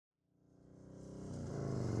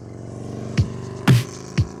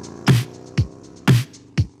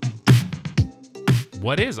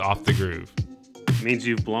What is off the groove? It means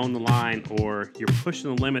you've blown the line, or you're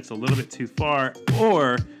pushing the limits a little bit too far,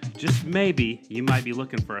 or just maybe you might be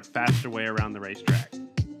looking for a faster way around the racetrack.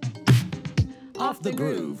 Off the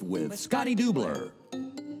Groove with Scotty Dubler.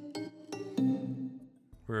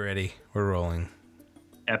 We're ready. We're rolling.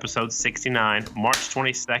 Episode 69, March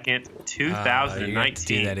 22nd, 2019. You have to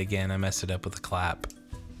do that again. I messed it up with a clap.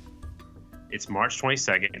 It's March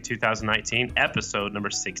 22nd, 2019, episode number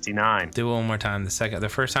 69. Do it one more time. The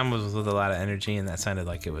first time was with a lot of energy, and that sounded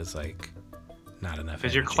like it was like not enough.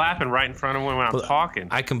 Because you're clapping right in front of me when I'm talking.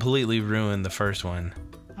 I completely ruined the first one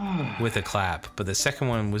with a clap, but the second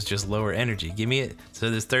one was just lower energy. Give me it. So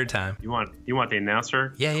this third time. You want the announcer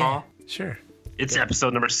call? Yeah, sure. It's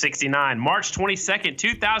episode number 69, March 22nd,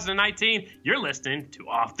 2019. You're listening to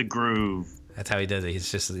Off the Groove. That's how he does it.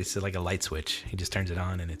 It's like a light switch. He just turns it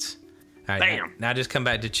on, and it's... All right, bam. Now just come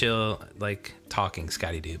back to chill, like talking,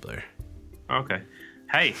 Scotty Dubler. Okay.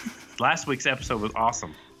 Hey, last week's episode was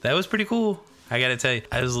awesome. That was pretty cool. I got to tell you,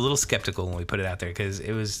 I was a little skeptical when we put it out there because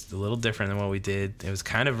it was a little different than what we did. It was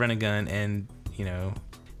kind of run and gun, and, you know,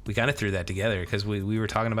 we kind of threw that together because we were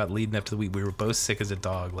talking about leading up to the week. We were both sick as a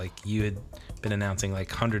dog. Like, you had been announcing,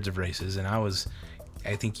 like, hundreds of races, and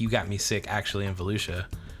I think you got me sick, actually, in Volusia.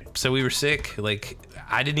 So we were sick. Like,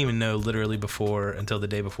 I didn't even know literally until the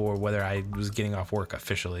day before whether I was getting off work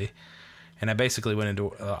officially. And I basically went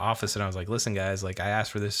into the office and I was like, listen, guys, like, I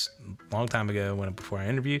asked for this a long time ago before I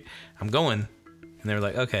interviewed. I'm going. And they were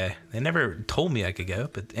like, okay. They never told me I could go.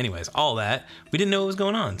 But anyways, all that, we didn't know what was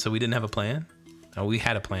going on. So we didn't have a plan. We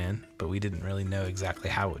had a plan, but we didn't really know exactly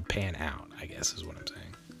how it would pan out, I guess is what I'm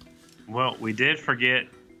saying. Well, we did forget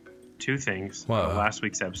two things in last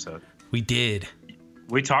week's episode. We did.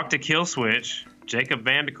 We talked to Killswitch, Jacob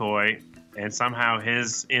Vandekoy, and somehow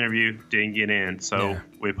his interview didn't get in. So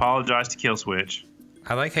we apologize to Killswitch.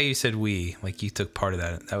 I like how you said we, like you took part of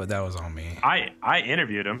that. That was on me. I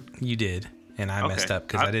interviewed him. You did, and I messed up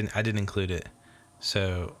because I didn't include it.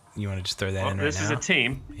 So you want to just throw that in right now? This is a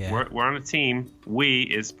team. Yeah. We're on a team. We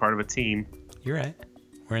is part of a team. You're right.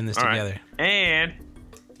 We're in this together. Right. And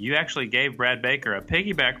you actually gave Brad Baker a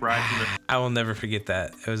piggyback ride. I will never forget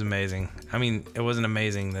that. It was amazing. I mean, it wasn't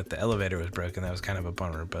amazing that the elevator was broken. That was kind of a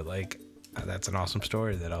bummer. But, like, that's an awesome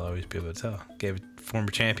story that I'll always be able to tell. Gave a former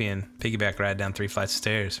champion piggyback ride down 3 flights of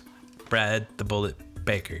stairs. Brad the Bullet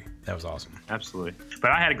Baker. That was awesome. Absolutely. But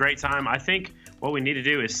I had a great time. I think what we need to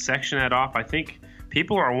do is section that off. I think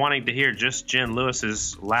people are wanting to hear just Jen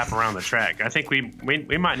Lewis's lap around the track. I think we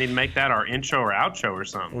might need to make that our intro or outro or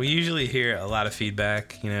something. We usually hear a lot of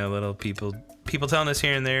feedback, you know, little people telling us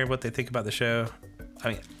here and there what they think about the show.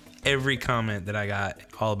 I mean, every comment that I got,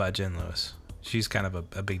 all about Jen Lewis. She's kind of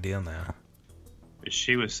a big deal now.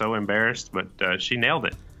 She was so embarrassed, but she nailed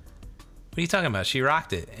it. What are you talking about? She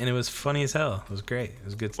rocked it, and it was funny as hell. It was great. It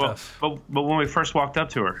was good stuff. But when we first walked up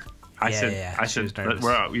to her, I said,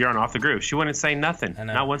 you're on Off the Groove. She wouldn't say nothing.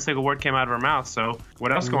 Not one single word came out of her mouth. So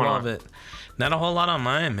what else going on? It. Not a whole lot on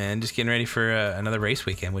mine, man. Just getting ready for another race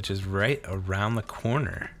weekend, which is right around the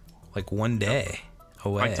corner. Like one day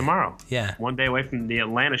away. Like tomorrow. Yeah. One day away from the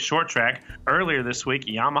Atlanta short track. Earlier this week,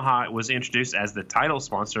 Yamaha was introduced as the title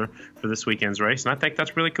sponsor for this weekend's race. And I think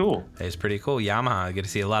that's really cool. It's pretty cool. Yamaha, I get to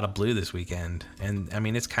see a lot of blue this weekend. And I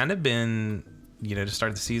mean, it's kind of been, you know, to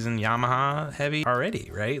start the season, Yamaha heavy already,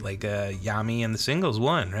 right? Like Yami and the singles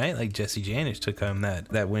won, right? Like Jesse Janish took home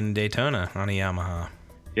that win Daytona on a Yamaha.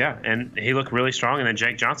 Yeah, and he looked really strong. And then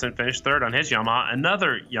Jake Johnson finished third on his Yamaha.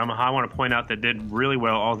 Another Yamaha I want to point out that did really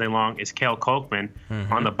well all day long is Cale Kolkman.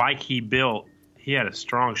 Mm-hmm. On the bike he built, he had a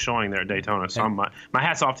strong showing there at Daytona. So my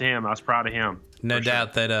hat's off to him. I was proud of him. No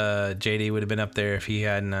doubt that JD would have been up there if he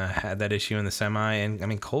hadn't had that issue in the semi. And I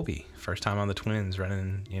mean, Colby, first time on the Twins,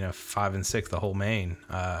 running 5 and 6 the whole main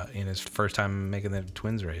in his first time making the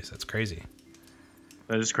Twins race. That's crazy.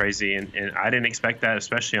 That is crazy, and I didn't expect that,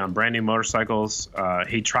 especially on brand new motorcycles.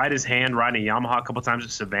 He tried his hand riding a Yamaha a couple times at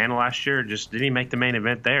Savannah last year, just didn't make the main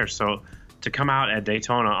event there. So to come out at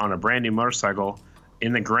Daytona on a brand new motorcycle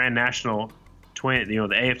in the Grand National Twin, the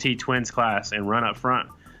AFT Twins class, and run up front,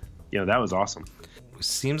 that was awesome.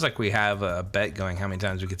 Seems like we have a bet going how many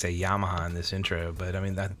times we could say Yamaha in this intro, but I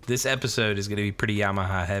mean this episode is going to be pretty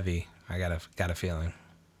Yamaha heavy. I got a feeling.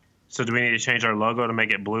 So do we need to change our logo to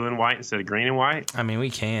make it blue and white instead of green and white? I mean, we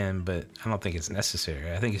can, but I don't think it's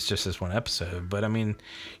necessary. I think it's just this one episode. But I mean,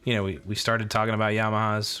 we started talking about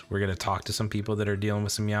Yamahas. We're going to talk to some people that are dealing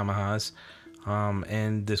with some Yamahas.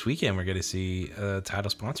 And this weekend we're going to see a title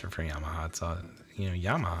sponsor for Yamaha. It's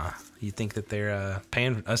Yamaha. You think that they're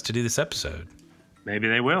paying us to do this episode? Maybe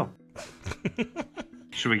they will.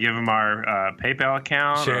 Should we give them our PayPal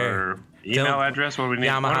account? Sure. Email address? What do we need?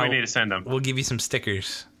 Yamaha, What do we need to send them? We'll give you some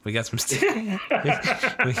stickers. We got some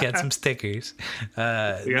we got some stickers.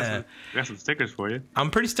 We got some stickers for you. I'm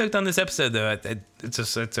pretty stoked on this episode, though.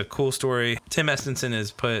 It's a cool story. Tim Estenson has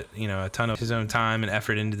put a ton of his own time and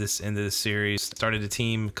effort into this series. Started a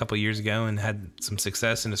team a couple years ago and had some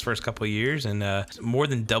success in his first couple of years, and more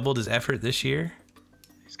than doubled his effort this year.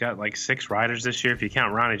 He's got like 6 riders this year, if you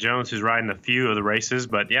count Ronnie Jones, who's riding a few of the races.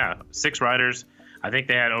 But yeah, 6 riders. I think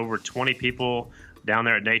they had over 20 people down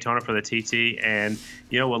there at Daytona for the TT. And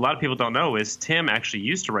what a lot of people don't know is Tim actually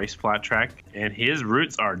used to race flat track, and his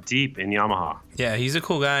roots are deep in Yamaha. Yeah, he's a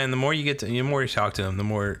cool guy, and the more you talk to him, the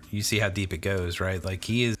more you see how deep it goes, right? Like,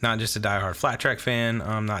 he is not just a diehard flat track fan,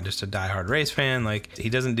 not just a diehard race fan. Like,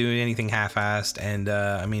 he doesn't do anything half-assed,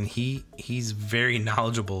 and he's very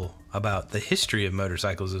knowledgeable about the history of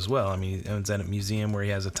motorcycles as well. I mean, he owns at a museum where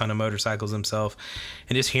he has a ton of motorcycles himself,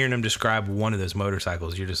 and just hearing him describe one of those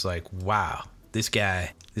motorcycles, you're just like, wow. This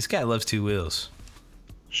guy loves 2 wheels.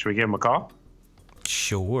 Should we give him a call?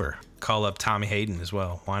 Sure. Call up Tommy Hayden as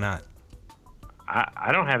well. Why not?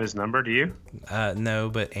 I don't have his number. Do you? No,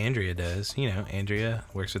 but Andrea does. Andrea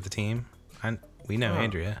works with the team. We know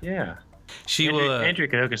Andrea. Yeah. Andrea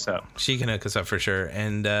can hook us up. She can hook us up for sure,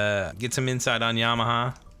 and get some insight on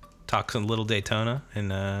Yamaha. Talk some little Daytona,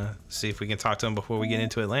 and see if we can talk to him before we get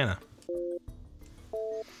into Atlanta.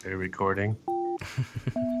 Are you recording?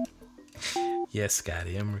 Yes,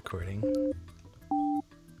 Scotty, I'm recording.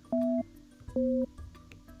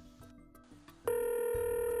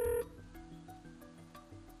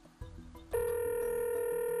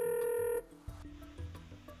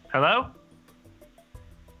 Hello?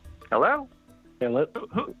 Hello?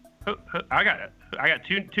 Who? I got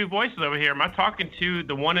two voices over here. Am I talking to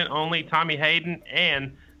the one and only Tommy Hayden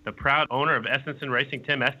and the proud owner of Estenson Racing,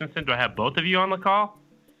 Tim Estenson? Do I have both of you on the call?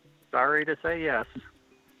 Sorry to say yes.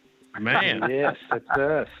 Man. Yes, it's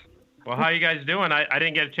us. Well, how you guys doing? I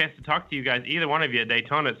didn't get a chance to talk to you guys, either one of you at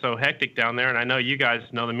Daytona. It's so hectic down there, and I know you guys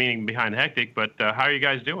know the meaning behind hectic, but how are you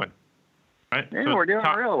guys doing? Right? Yeah, so we're doing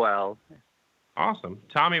real well. Awesome.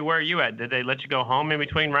 Tommy, where are you at? Did they let you go home in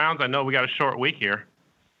between rounds? I know we got a short week here.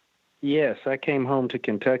 Yes, I came home to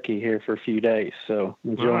Kentucky here for a few days, so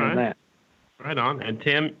enjoying that. Right on. And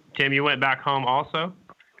Tim, you went back home also?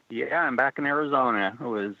 Yeah, I'm back in Arizona. It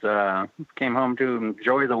was came home to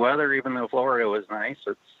enjoy the weather, even though Florida was nice.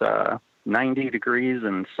 It's 90 degrees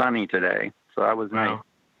and sunny today, so that was nice.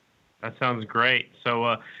 That sounds great.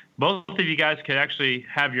 So both of you guys could actually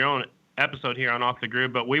have your own episode here on Off the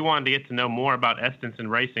Groove, but we wanted to get to know more about Estenson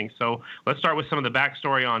Racing. So let's start with some of the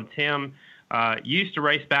backstory on Tim. You used to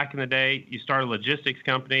race back in the day. You started a logistics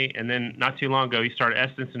company, and then not too long ago, you started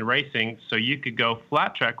Estenson Racing so you could go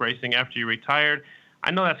flat track racing after you retired. I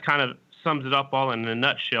know that's kind of sums it up all in a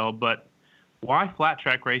nutshell, but why flat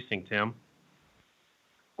track racing, Tim?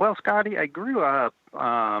 Well, Scotty, I grew up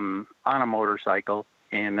on a motorcycle,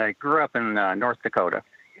 and I grew up in North Dakota.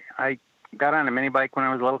 I got on a mini bike when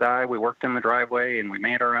I was a little guy. We worked in the driveway, and we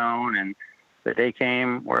made our own, and the day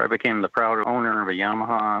came where I became the proud owner of a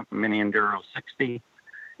Yamaha Mini Enduro 60.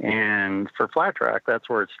 And for flat track, that's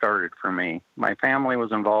where it started for me. My family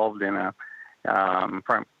was involved in a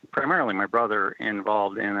primarily my brother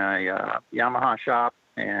involved in a Yamaha shop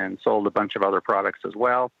and sold a bunch of other products as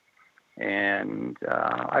well. And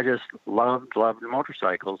I just loved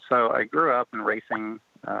motorcycles. So I grew up in racing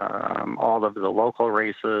all of the local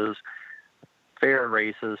races, fair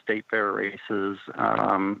races, state fair races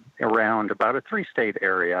around about a 3-state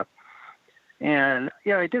area. And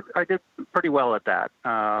yeah, I did pretty well at that.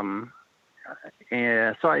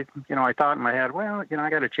 And so I thought in my head, well, I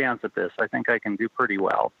got a chance at this. I think I can do pretty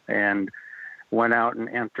well. And went out and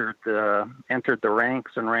entered the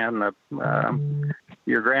ranks and ran the.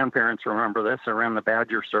 Your grandparents remember this. I ran the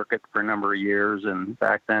Badger circuit for a number of years, and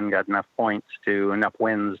back then got enough wins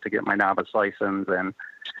to get my novice license, and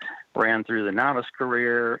ran through the novice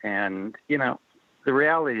career. And the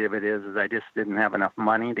reality of it is I just didn't have enough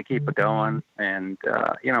money to keep it going, and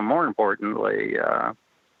more importantly,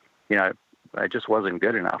 I just wasn't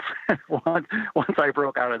good enough. Once I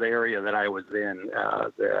broke out of the area that I was in,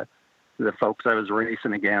 the folks I was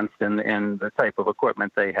racing against and the type of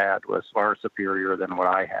equipment they had was far superior than what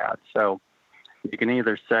I had. So you can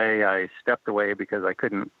either say I stepped away because I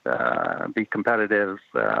couldn't be competitive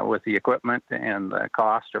with the equipment and the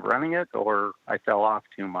cost of running it, or I fell off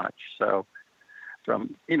too much. So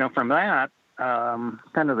from that,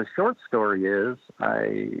 kind of the short story is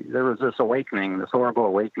there was this horrible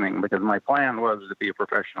awakening, because my plan was to be a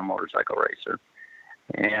professional motorcycle racer.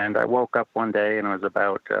 And I woke up one day and I was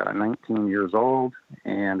about 19 years old,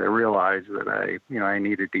 and I realized that I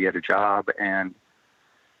needed to get a job. And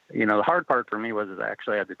the hard part for me was I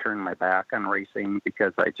actually had to turn my back on racing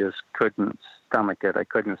because I just couldn't stomach it. I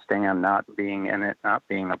couldn't stand not being in it, not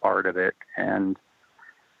being a part of it. And,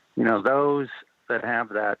 those that have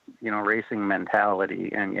that, racing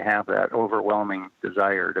mentality and you have that overwhelming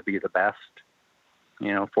desire to be the best,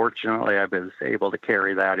 fortunately I was able to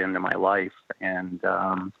carry that into my life. And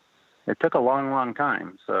it took a long, long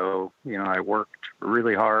time. So, I worked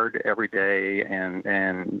really hard every day and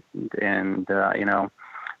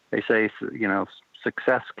they say,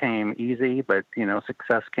 success came easy, but,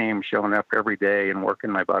 success came showing up every day and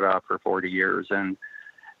working my butt off for 40 years. And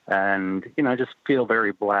I just feel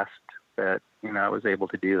very blessed that, I was able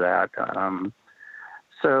to do that.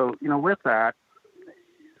 So, with that,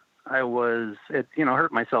 it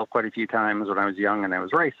hurt myself quite a few times when I was young and I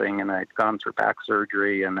was racing, and I'd gone through back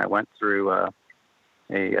surgery and I went through a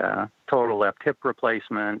total left hip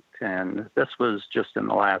replacement. And this was just in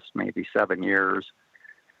the last maybe 7 years.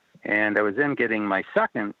 And I was in getting my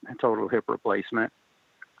second total hip replacement.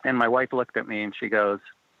 And my wife looked at me and she goes,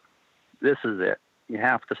 "This is it. You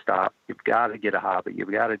have to stop. You've got to get a hobby.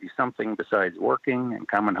 You've got to do something besides working and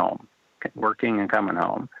coming home.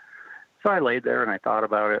 So I laid there and I thought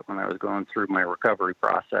about it when I was going through my recovery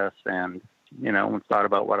process and, thought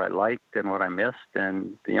about what I liked and what I missed.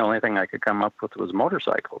 And the only thing I could come up with was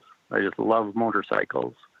motorcycles. I just love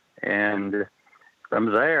motorcycles. And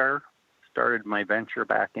from there, started my venture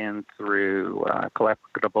back in through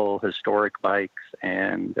collectible historic bikes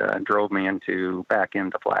and drove me back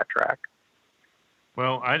into flat track.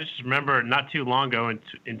 Well, I just remember not too long ago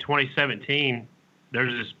in 2017,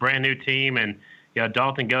 there's this brand new team, and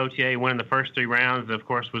Dalton Gauthier winning the first 3 rounds, of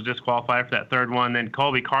course, was disqualified for that third one. Then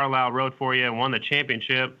Colby Carlisle rode for you and won the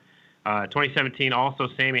championship. 2017, also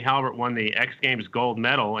Sammy Halbert won the X Games gold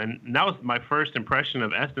medal, and that was my first impression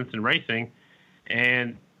of Estenson Racing.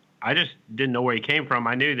 And I just didn't know where he came from.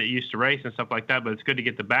 I knew that he used to race and stuff like that, but it's good to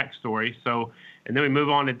get the backstory. So, and then we move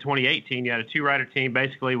on to 2018. You had a 2-rider team,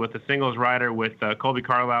 basically with a singles rider with Colby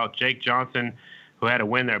Carlisle, Jake Johnson, who had a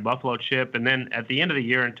win there at Buffalo Chip. And then at the end of the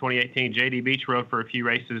year in 2018, J.D. Beach rode for a few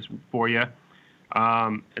races for you.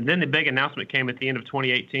 And then the big announcement came at the end of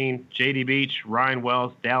 2018. J.D. Beach, Ryan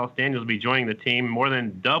Wells, Dallas Daniels will be joining the team, more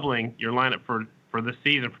than doubling your lineup for this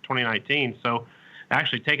season for 2019. So,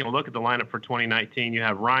 actually taking a look at the lineup for 2019, you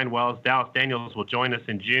have Ryan Wells, Dallas Daniels will join us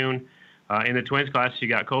in June. In the twins class, you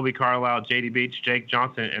got Colby Carlisle, J.D. Beach, Jake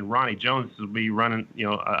Johnson, and Ronnie Jones will be running,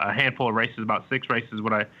 a handful of races, about 6 races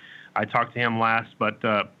when I talked to him last. But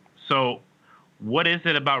so what is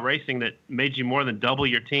it about racing that made you more than double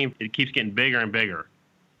your team? It keeps getting bigger and bigger.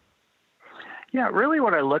 Yeah, really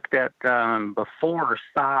what I looked at before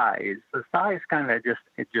size, the size kind of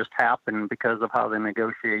just happened because of how the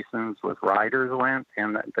negotiations with riders went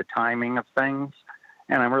and the timing of things.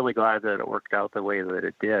 And I'm really glad that it worked out the way that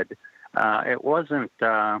it did. It wasn't,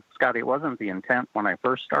 Scotty, it wasn't the intent when I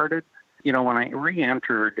first started. When I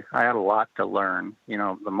re-entered, I had a lot to learn.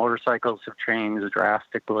 The motorcycles have changed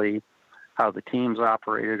drastically. How the teams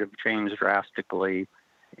operated have changed drastically.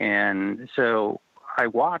 And so I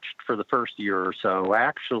watched for the first year or so.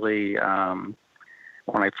 Actually, when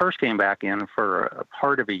I first came back in for a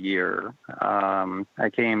part of a year, I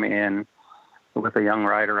came in with a young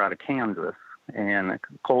rider out of Kansas, and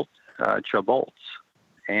Colt Chabolts.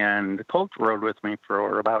 And Colt rode with me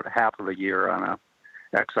for about half of a year on a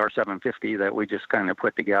XR 750 that we just kind of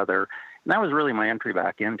put together. And that was really my entry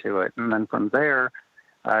back into it. And then from there,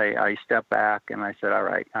 I stepped back and I said, all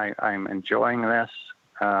right, I'm enjoying this.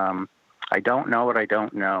 I don't know what I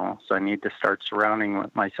don't know, so I need to start surrounding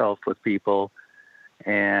myself with people.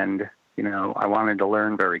 And, I wanted to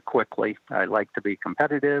learn very quickly. I like to be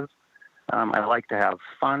competitive. I like to have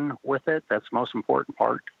fun with it. That's the most important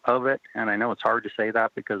part of it. And I know it's hard to say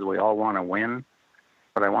that because we all want to win,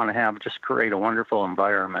 but I want to just create a wonderful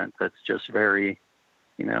environment that's just very,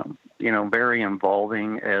 very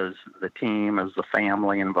involving as the team, as the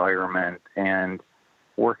family environment, and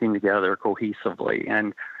working together cohesively.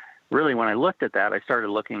 And really, when I looked at that, I started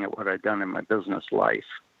looking at what I'd done in my business life.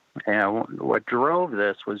 And what drove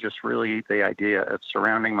this was just really the idea of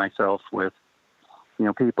surrounding myself with,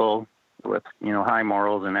 people with, high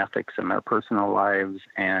morals and ethics in their personal lives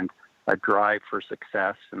and a drive for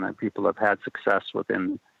success. And then people have had success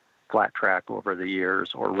within flat track over the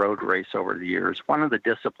years or road race over the years. One of the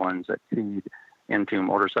disciplines that feed into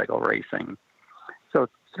motorcycle racing. So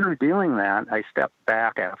through doing that, I stepped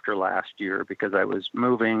back after last year because I was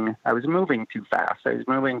moving too fast. I was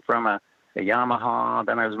moving from a Yamaha,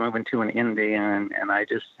 then I was moving to an Indian, and I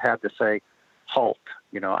just had to say, halt.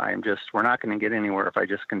 We're not going to get anywhere if I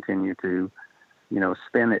just continue to,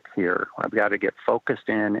 spin it here. I've got to get focused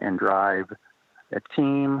in and drive a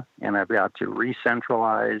team, and I've got to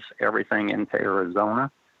re-centralize everything into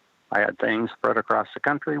Arizona. I had things spread across the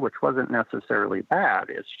country, which wasn't necessarily bad.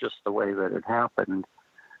 It's just the way that it happened.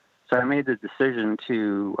 So I made the decision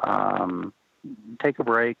to take a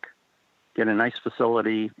break, get a nice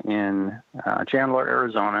facility in Chandler,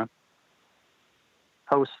 Arizona,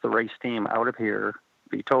 host the race team out of here,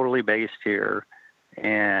 be totally based here,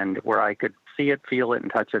 and where I could see it, feel it,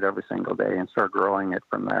 and touch it every single day and start growing it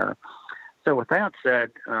from there. So with that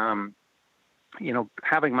said,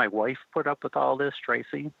 having my wife put up with all this,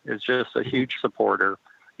 Tracy, is just a huge supporter.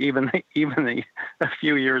 Even a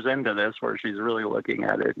few years into this, where she's really looking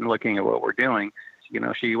at it and looking at what we're doing,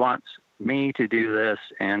 she wants me to do this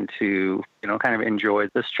and to, kind of enjoy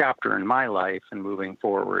this chapter in my life and moving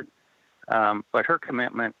forward. But her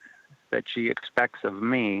commitment that she expects of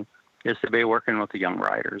me is to be working with the young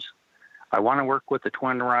riders. I want to work with the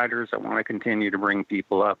twin riders. I want to continue to bring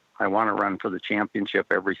people up. I want to run for the championship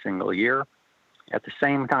every single year. At the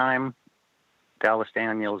same time, Dallas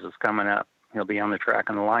Daniels is coming up. He'll be on the track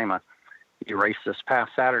in Lima. He raced this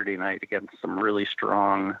past Saturday night against some really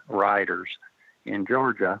strong riders in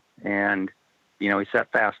Georgia. And, he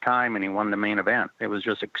set fast time and he won the main event. It was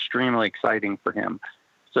just extremely exciting for him.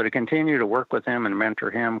 So to continue to work with him and mentor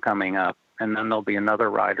him coming up, and then there'll be another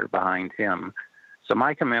rider behind him. So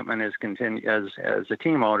my commitment is as a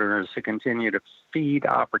team owner is to continue to feed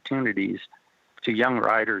opportunities to young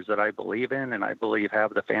riders that I believe in and I believe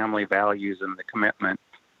have the family values and the commitment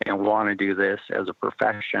and want to do this as a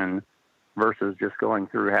profession versus just going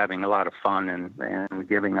through having a lot of fun and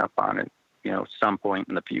giving up on it, some point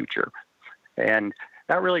in the future. And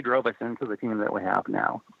that really drove us into the team that we have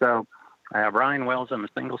now. So I have Ryan Wells on the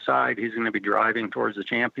single side. He's going to be driving towards the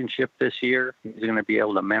championship this year. He's going to be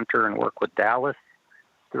able to mentor and work with Dallas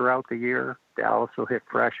throughout the year. Dallas will hit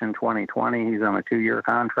fresh in 2020. He's on a 2-year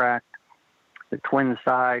contract. The twins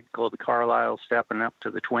side, Colby Carlisle stepping up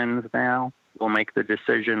to the twins now. We'll make the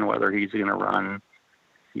decision whether he's going to run,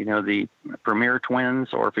 the Premier Twins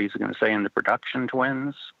or if he's going to stay in the Production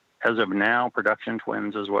Twins. As of now, Production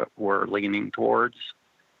Twins is what we're leaning towards.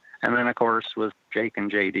 And then, of course, with Jake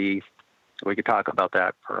and JD, we could talk about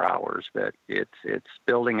that for hours, but it's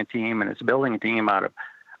building a team, and it's building a team out of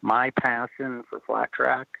my passion for flat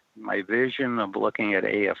track, my vision of looking at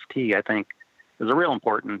AFT, I think, is a real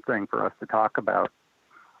important thing for us to talk about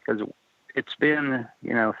because it's been,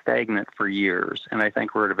 stagnant for years. And I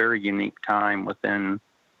think we're at a very unique time within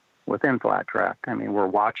flat track. I mean, we're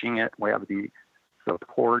watching it. We have the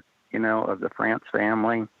support, of the France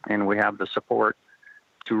family, and we have the support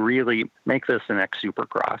to really make this the next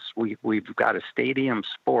Supercross. We've got a stadium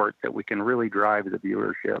sport that we can really drive the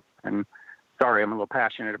viewership. And sorry, I'm a little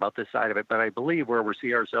passionate about this side of it, but I believe where we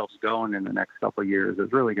see ourselves going in the next couple of years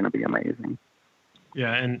is really going to be amazing.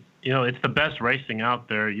 Yeah, and it's the best racing out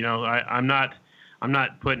there. I'm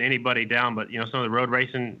not putting anybody down, but some of the road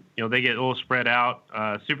racing, they get a little spread out.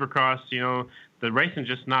 Supercross, the racing's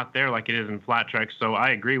just not there like it is in flat track. So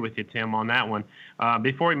I agree with you, Tim, on that one.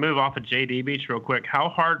 Before we move off of JD Beach real quick, how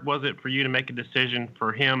hard was it for you to make a decision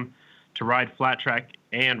for him to ride flat track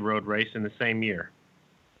and road race in the same year?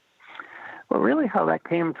 Well, really how that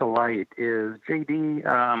came to light is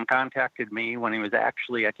JD contacted me when he was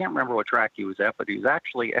actually, I can't remember what track he was at, but he was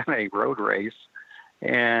actually at a road race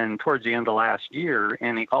and towards the end of last year,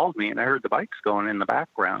 and he called me and I heard the bikes going in the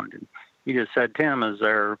background. And he just said, Tim, is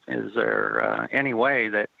there any way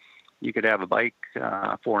that you could have a bike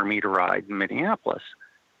for me to ride in Minneapolis?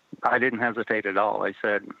 I didn't hesitate at all. I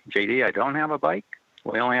said, JD, I don't have a bike.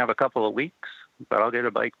 We only have a couple of weeks, but I'll get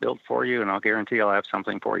a bike built for you and I'll guarantee I'll have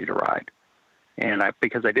something for you to ride. And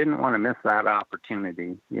because I didn't want to miss that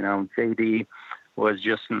opportunity. JD was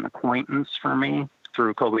just an acquaintance for me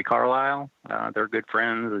through Colby Carlisle. They're good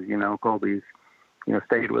friends. Colby's,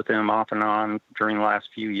 stayed with him off and on during the last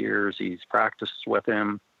few years. He's practiced with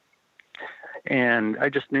him. And I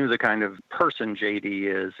just knew the kind of person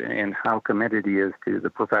JD is and how committed he is to the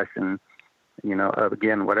profession, of,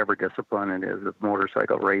 again, whatever discipline it is of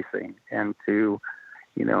motorcycle racing. And to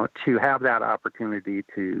have that opportunity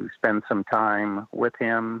to spend some time with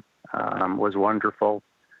him was wonderful.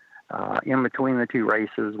 In between the two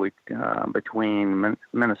races, between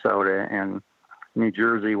Minnesota and New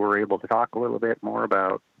Jersey, we're able to talk a little bit more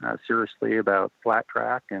seriously about flat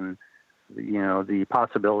track and, the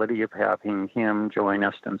possibility of having him join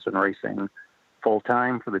Estenson Racing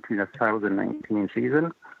full-time for the 2019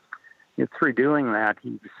 season. It's through doing that,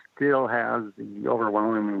 he still has the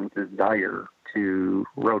overwhelming desire to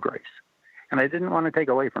road race. And I didn't want to take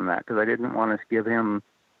away from that because I didn't want to give him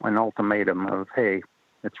an ultimatum of, hey,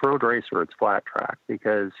 it's road race or it's flat track,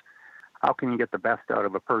 because how can you get the best out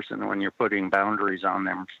of a person when you're putting boundaries on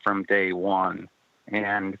them from day one?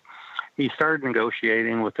 And he started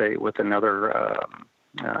negotiating with another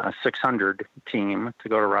 600 team to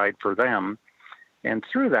go to ride for them. And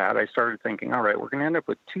through that, I started thinking, all right, we're going to end up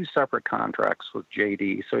with 2 separate contracts with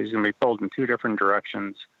JD. So he's going to be pulled in 2 different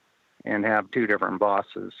directions and have 2 different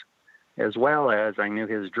bosses, as well as I knew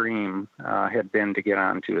his dream had been to get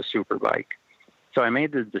onto a superbike. So I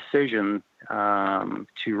made the decision to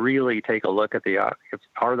really take a look at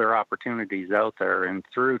are there opportunities out there? And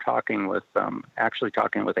through talking with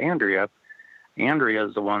Andrea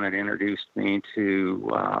is the one that introduced me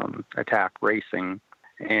to Attack Racing.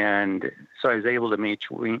 And so I was able to meet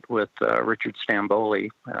with Richard Stamboli,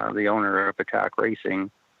 the owner of Attack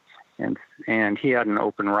Racing, and he had an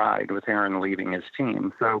open ride with Aaron leaving his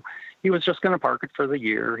team. So he was just going to park it for the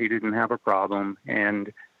year. He didn't have a problem.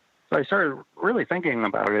 And so I started really thinking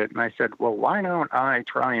about it, and I said, well, why don't I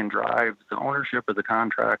try and drive the ownership of the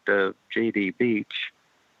contract of JD Beach,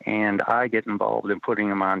 and I get involved in putting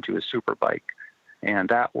him onto a superbike. And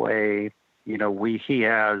that way, he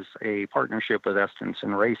has a partnership with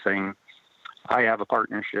Estenson Racing. I have a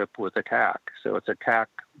partnership with Attack. So it's Attack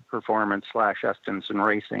Performance / Estenson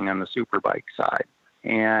Racing on the superbike side.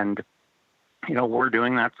 And, we're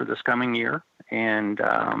doing that for this coming year, and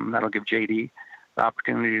that'll give JD the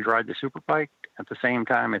opportunity to ride the superbike. At the same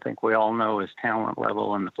time, I think we all know his talent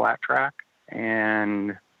level in the flat track,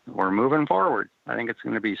 and we're moving forward. I think it's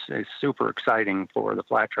going to be super exciting for the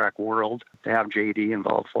flat track world to have JD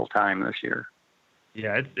involved full time this year.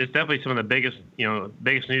 Yeah, it's definitely some of the biggest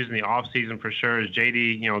news in the off season for sure. Is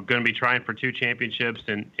JD, going to be trying for 2 championships,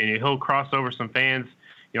 and he'll cross over some fans.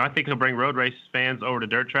 I think he'll bring road race fans over to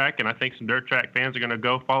dirt track, and I think some dirt track fans are going to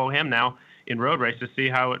go follow him now in road race to see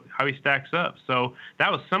how he stacks up. So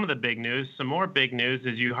that was some of the big news. Some more big news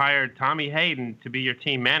is you hired Tommy Hayden to be your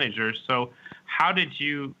team manager. So how did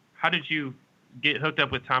you get hooked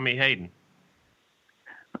up with Tommy Hayden?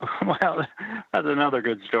 Well, that's another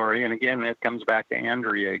good story. And again, it comes back to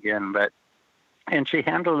Andrea again, and she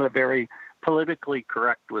handled it very politically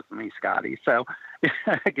correct with me, Scotty. So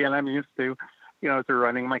again, I'm used to, through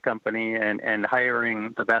running my company and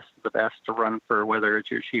hiring the best of the best to run for, whether it's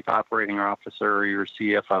your chief operating officer or your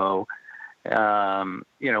CFO,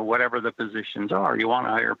 whatever the positions are, you want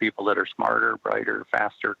to hire people that are smarter, brighter,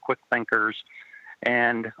 faster, quick thinkers,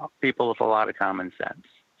 and people with a lot of common sense.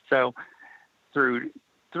 So through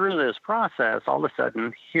this process, all of a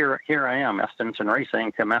sudden, here I am, Estenson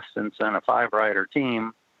Racing, Tim Estenson, a 5-rider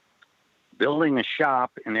team, building a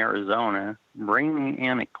shop in Arizona, bringing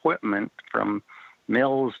in equipment from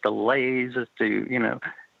mills to lathes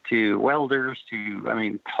to welders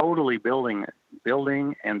totally building.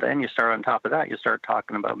 And then you start on top of that, you start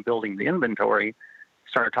talking about building the inventory,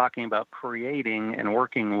 start talking about creating and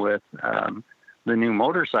working with the new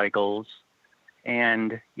motorcycles.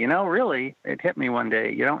 And, really, it hit me one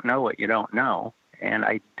day, you don't know what you don't know. And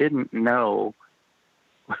I didn't know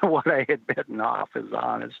what I had bitten off is the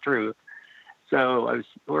honest truth. So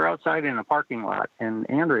we're outside in a parking lot, and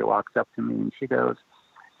Andrea walks up to me, and she goes,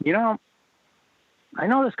 I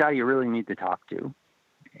know this guy you really need to talk to.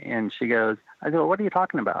 And she goes, I go, what are you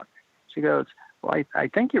talking about? She goes, well, I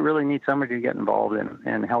think you really need somebody to get involved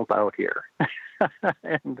and help out here.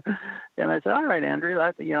 and I said, all right,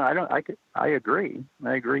 Andrea, I agree.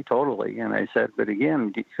 I agree totally. And I said, but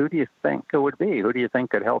again, who do you think it would be? Who do you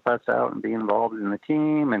think could help us out and be involved in the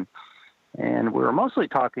team? And we were mostly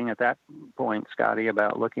talking at that point, Scotty,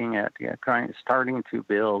 about looking at starting to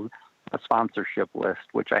build a sponsorship list,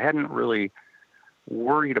 which I hadn't really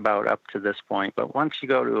worried about up to this point. But once you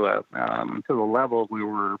go to the level we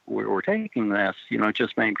were taking this, it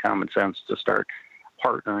just made common sense to start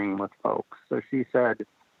partnering with folks. So she said,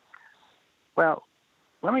 well,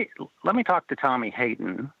 let me talk to Tommy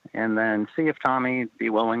Hayden and then see if Tommy'd be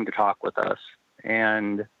willing to talk with us.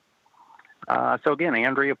 And so again,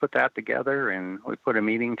 Andrea put that together, and we put a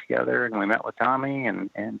meeting together, and we met with Tommy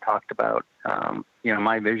and talked about,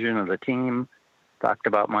 my vision of the team, talked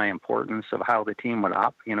about my importance of how the team would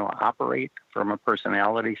operate from a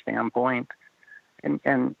personality standpoint.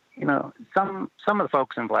 And some of the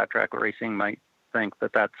folks in flat track racing might think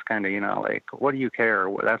that that's kind of, what do you care?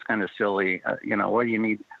 That's kind of silly. What do you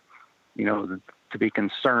need, to be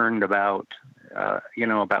concerned about,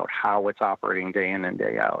 about how it's operating day in and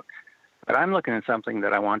day out. But I'm looking at something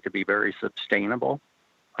that I want to be very sustainable.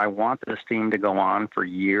 I want this team to go on for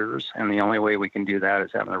years, and the only way we can do that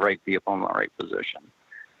is having the right people in the right position.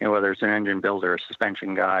 Whether it's an engine builder, a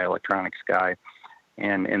suspension guy, electronics guy.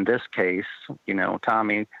 And in this case,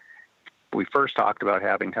 Tommy we first talked about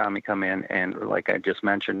having Tommy come in and, like I just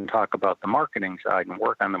mentioned, talk about the marketing side and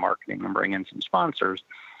work on the marketing and bring in some sponsors.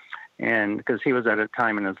 And because he was at a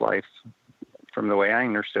time in his life, from the way I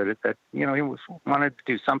understood it, that, he wanted to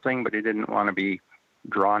do something, but he didn't want to be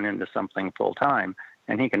drawn into something full time.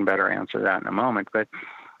 And he can better answer that in a moment. But,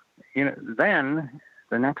 then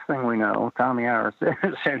the next thing we know, Tommy and I are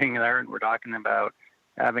sitting there and we're talking about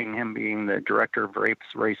having him being the director of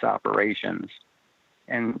race operations.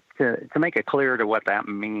 And to make it clear to what that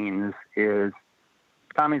means is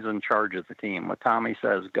Tommy's in charge of the team. What Tommy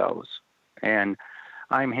says goes. And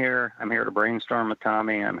I'm here to brainstorm with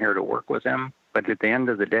Tommy. I'm here to work with him. But at the end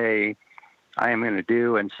of the day, I am going to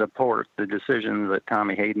do and support the decisions that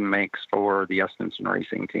Tommy Hayden makes for the Estenson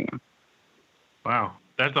Racing team. Wow.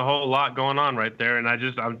 That's a whole lot going on right there, and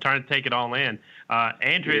I'm trying to take it all in.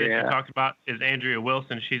 Andrea that you talked about is Andrea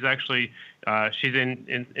Wilson. She's actually she's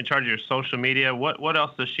in charge of your social media. What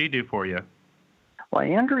else does she do for you? Well,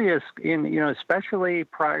 Andrea, especially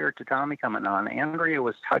prior to Tommy coming on, Andrea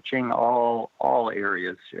was touching all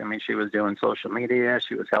areas. I mean, she was doing social media.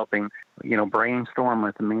 She was helping, brainstorm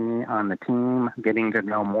with me on the team, getting to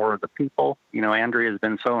know more of the people. Andrea has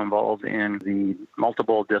been so involved in the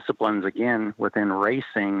multiple disciplines, again, within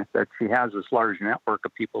racing, that she has this large network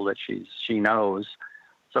of people that she knows.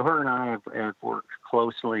 So her and I have worked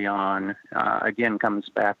closely on, again, comes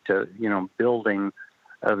back to, building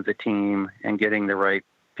of the team and getting the right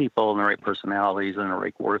people and the right personalities and the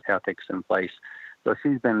right work ethics in place. So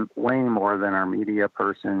she's been way more than our media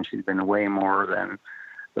person. She's been way more than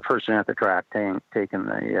the person at the track taking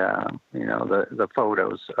the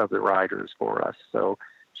photos of the riders for us. So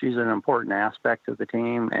she's an important aspect of the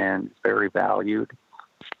team and very valued,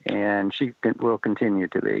 and she will continue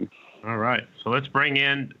to be. All right. So let's bring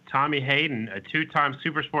in Tommy Hayden, a two-time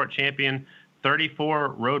Supersport champion, 34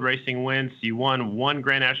 road racing wins. You won one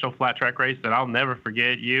Grand National flat track race that I'll never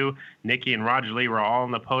forget. You, Nikki, and Roger Lee were all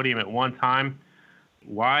on the podium at one time.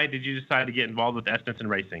 Why did you decide to get involved with Estenson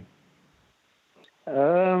Racing?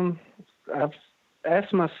 I've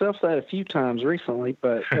asked myself that a few times recently,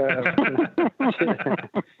 but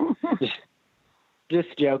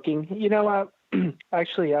just joking.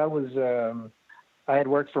 I had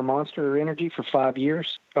worked for Monster Energy for 5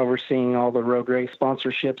 years, overseeing all the road race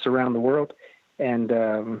sponsorships around the world. And,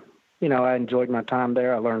 I enjoyed my time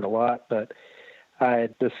there. I learned a lot, but I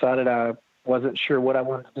decided I wasn't sure what I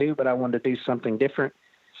wanted to do, but I wanted to do something different.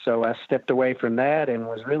 So I stepped away from that and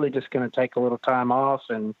was really just going to take a little time off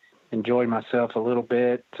and enjoy myself a little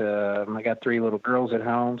bit. I got 3 little girls at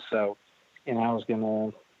home, so, I was going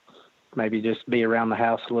to maybe just be around the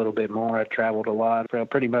house a little bit more. I traveled a lot,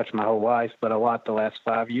 pretty much my whole life, but a lot the last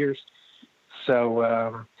 5 years.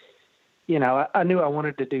 So, I knew I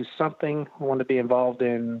wanted to do something. I wanted to be involved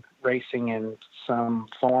in racing in some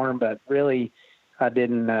form, but really I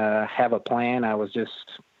didn't have a plan. I was just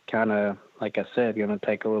kind of, like I said, going to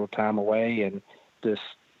take a little time away and just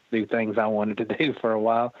do things I wanted to do for a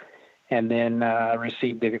while. And then I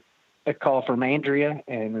received a call from Andrea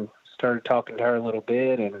and started talking to her a little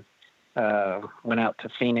bit, and went out to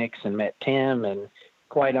Phoenix and met Tim. And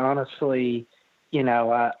quite honestly,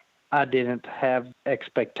 I didn't have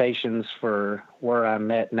expectations for where I'm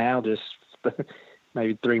at now, just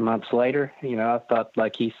maybe 3 months later. I thought,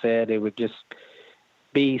 like he said, it would just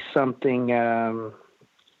be something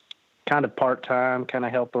kind of part-time, kind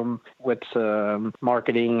of help them with some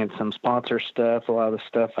marketing and some sponsor stuff, a lot of the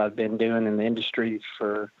stuff I've been doing in the industry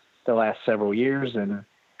for the last several years, and,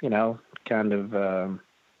 kind of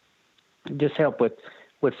just help with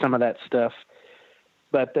some of that stuff.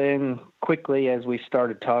 But then quickly, as we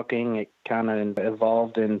started talking, it kind of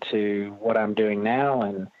evolved into what I'm doing now.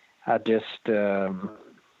 And I just, I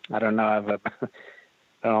don't know, I don't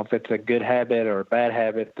know if it's a good habit or a bad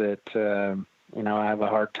habit that, I have a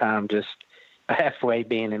hard time just halfway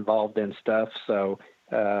being involved in stuff. So,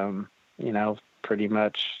 pretty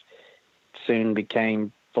much soon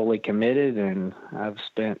became fully committed, and I've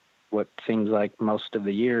spent what seems like most of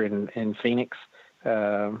the year in Phoenix.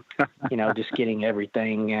 Just getting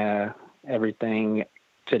everything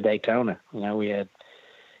to Daytona. We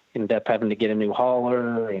ended up having to get a new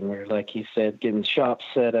hauler, and we're, like he said, getting shops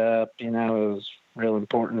set up. It was real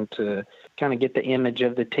important to kind of get the image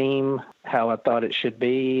of the team how I thought it should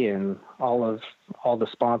be, and all the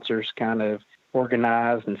sponsors kind of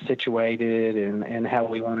organized and situated, and how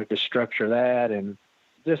we wanted to structure that, and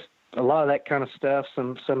just a lot of that kind of stuff.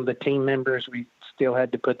 Some of the team members, we still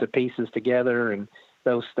had to put the pieces together and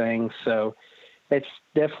those things. So it's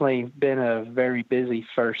definitely been a very busy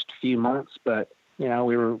first few months, but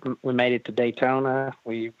we made it to Daytona.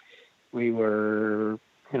 We were,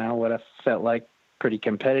 what I felt like pretty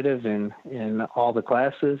competitive in all the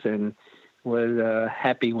classes, and was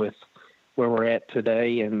happy with where we're at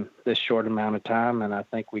today in this short amount of time. And I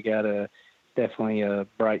think we got definitely a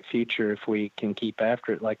bright future if we can keep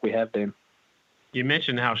after it like we have been. You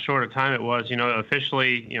mentioned how short a time it was.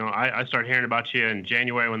 Officially, I started hearing about you in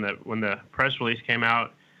January when the press release came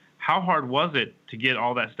out. How hard was it to get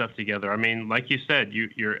all that stuff together? I mean, like you said,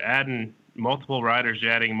 you're adding multiple riders,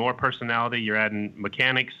 you're adding more personality, you're adding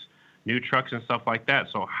mechanics, new trucks and stuff like that.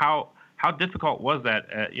 So how difficult was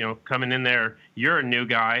that? Coming in there, you're a new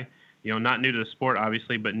guy, not new to the sport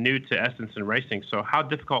obviously, but new to Estenson Racing. So how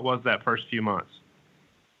difficult was that first few months?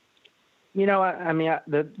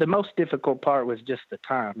 The most difficult part was just the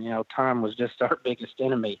time. Time was just our biggest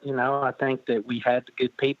enemy. I think that we had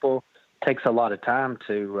good people. It takes a lot of time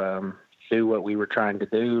to do what we were trying to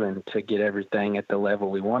do and to get everything at the level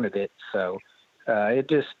we wanted it. So it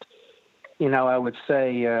just, I would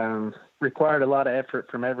say required a lot of effort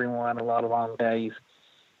from everyone, a lot of long days.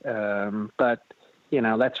 But,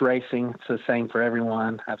 that's racing. It's the same for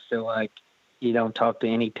everyone. I feel like you don't talk to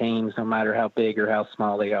any teams, no matter how big or how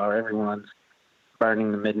small they are. Everyone's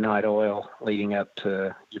burning the midnight oil leading up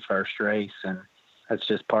to your first race, and that's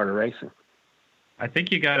just part of racing. I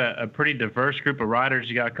think you got a pretty diverse group of riders.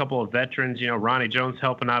 You got a couple of veterans, Ronnie Jones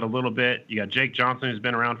helping out a little bit. You got Jake Johnson, who's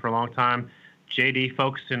been around for a long time. JD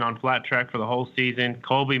focusing on flat track for the whole season.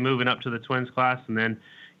 Colby moving up to the twins class. And then,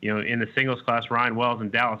 in the singles class, Ryan Wells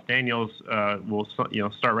and Dallas Daniels will,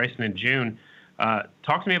 start racing in June.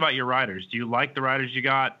 Talk to me about your riders. Do you like the riders you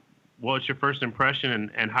got? What's your first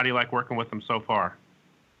impression, and how do you like working with them so far?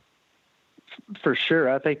 For sure.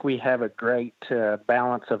 I think we have a great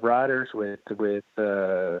balance of riders with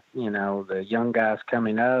the young guys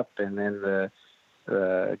coming up, and then the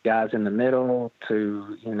guys in the middle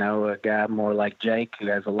to, a guy more like Jake who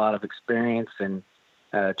has a lot of experience and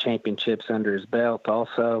championships under his belt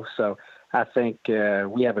also. So I think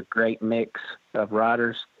we have a great mix of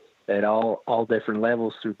riders at all different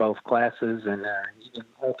levels through both classes, and even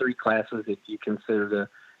all three classes if you consider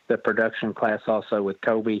the production class also with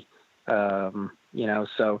Kobe.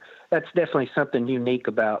 So that's definitely something unique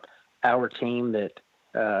about our team that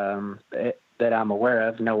I'm aware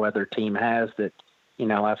of. No other team has that.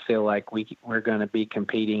 I feel like we're going to be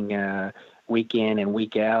competing week in and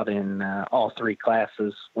week out in all three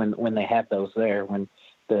classes when they have those there, when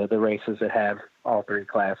the races that have all three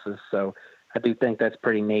classes. So I do think that's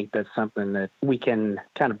pretty neat. That's something that we can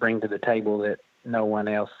kind of bring to the table that no one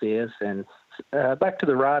else is. And back to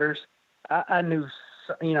the riders, I knew,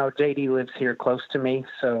 JD lives here close to me,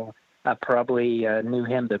 so I probably knew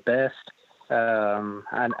him the best.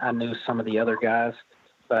 I knew some of the other guys,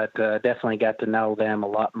 but definitely got to know them a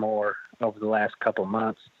lot more over the last couple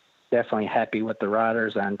months. Definitely happy with the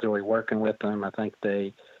riders. I enjoy working with them. I think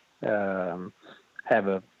they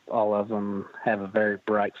all of them have a very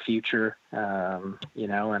bright future,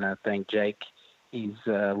 and I think Jake, he's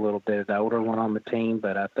a little bit the older one on the team,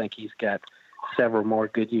 but I think he's got several more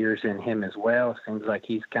good years in him as well. It seems like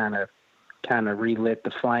he's kind of relit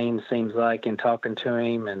the flame, seems like, in talking to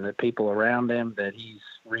him and the people around him, that he's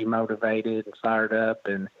remotivated and fired up,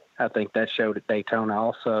 and I think that showed at Daytona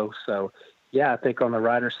also. So, yeah, I think on the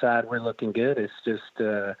rider side we're looking good. It's just,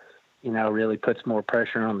 really puts more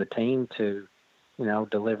pressure on the team to,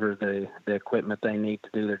 deliver the equipment they need to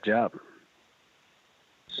do their job.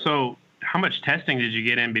 So how much testing did you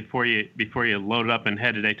get in before you loaded up and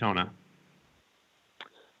head to Daytona?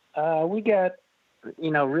 We got,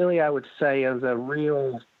 really I would say it was a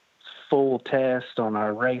real full test on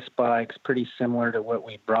our race bikes, pretty similar to what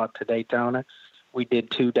we brought to Daytona. We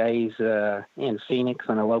did 2 days in Phoenix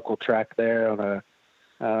on a local track there on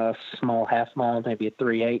a small half mile, maybe a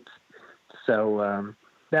 3/8. So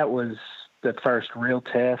that was the first real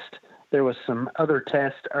test. There was some other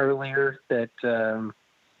tests earlier that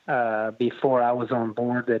before I was on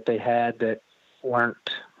board that they had that weren't,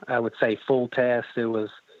 I would say, full tests. It was,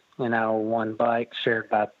 one bike shared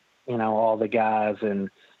by, all the guys, and,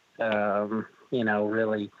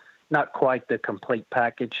 really not quite the complete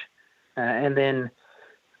package. And then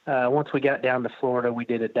once we got down to Florida, we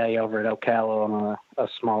did a day over at Ocala on a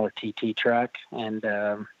smaller TT track, and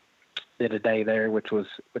did a day there, which was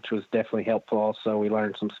definitely helpful. Also, we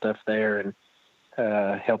learned some stuff there,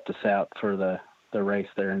 and helped us out for the race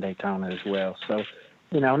there in Daytona as well. So,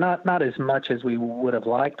 not as much as we would have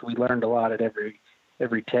liked. We learned a lot at every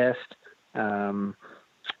test.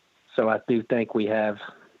 So I do think we have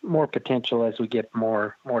more potential as we get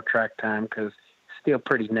more track time, because still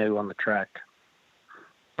pretty new on the track.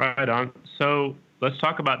 Right on. So Let's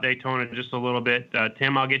talk about Daytona just a little bit.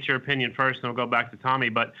 Tim, I'll get your opinion first, and we'll go back to Tommy.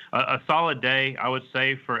 But a solid day, I would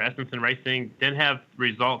say, for Estenson Racing. Didn't have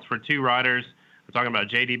results for two riders. We're talking about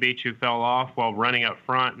J.D. Beach, who fell off while running up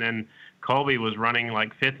front, and then Colby was running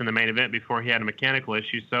like fifth in the main event before he had a mechanical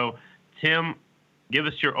issue. So, Tim, give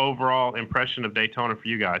us your overall impression of Daytona for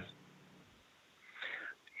you guys.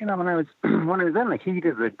 When I was in the heat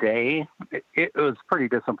of the day, it was pretty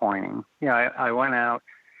disappointing. I went out.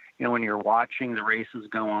 When you're watching the races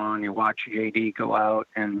go on, you watch JD go out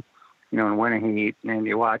and and win a heat, and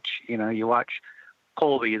you watch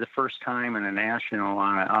Colby the first time in a national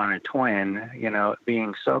on a twin.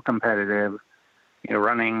 Being so competitive.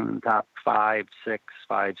 Running top 5, 6,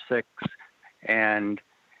 5, 6, and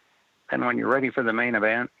then when you're ready for the main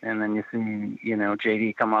event, and then you see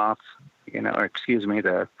JD come off.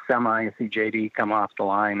 The semi, you see JD come off the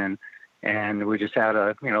line, and we just had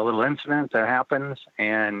a little incident that happens,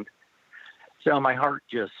 and so my heart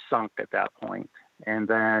just sunk at that point. And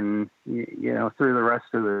then through the rest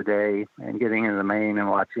of the day and getting into the main and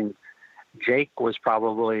watching, Jake was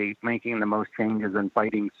probably making the most changes and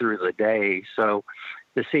fighting through the day. So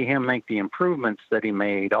to see him make the improvements that he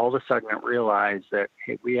made, all of a sudden I realized that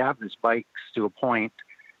we have these bikes to a point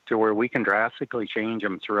to where we can drastically change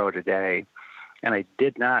them throughout a day. And I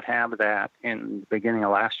did not have that in the beginning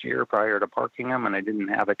of last year prior to parking them, and I didn't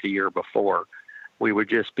have it the year before. We would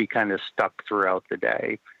just be kind of stuck throughout the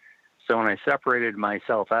day. So when I separated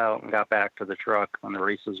myself out and got back to the truck when the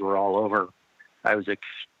races were all over, I was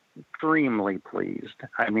extremely pleased.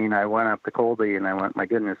 I mean, I went up to Colby and I went, my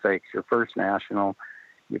goodness sakes, your first national,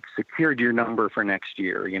 you've secured your number for next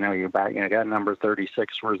year. You got number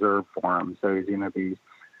 36 reserved for him. So he's going to be,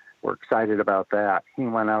 we're excited about that. He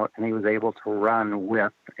went out and he was able to run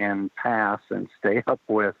with and pass and stay up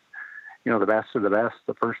with, the best of the best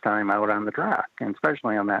the first time out on the track, and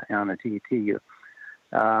especially on the TT.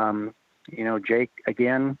 Jake,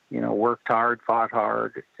 again, worked hard, fought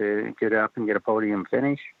hard to get up and get a podium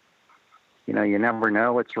finish. You never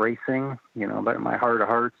know, it's racing, but in my heart of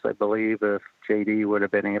hearts, I believe if JD would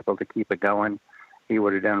have been able to keep it going, he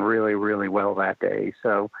would have done really, really well that day.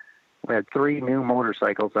 So we had 3 new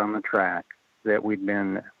motorcycles on the track that we'd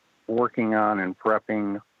been working on and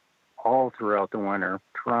prepping all throughout the winter,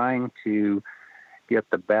 trying to get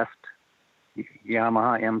the best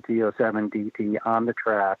Yamaha MT-07 DT on the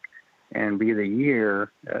track and be the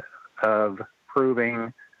year of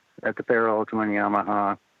proving that the parallel twin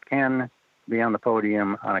Yamaha can be on the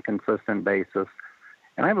podium on a consistent basis.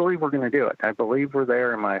 And I believe we're going to do it. I believe we're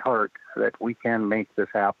there in my heart that we can make this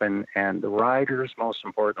happen. And the riders, most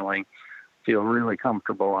importantly, feel really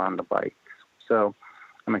comfortable on the bikes. So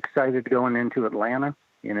I'm excited going into Atlanta.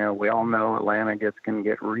 We all know Atlanta can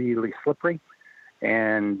get really slippery.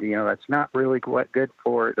 And, that's not really good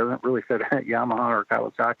for, it doesn't really fit Yamaha or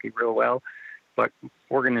Kawasaki real well. But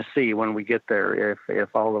we're going to see when we get there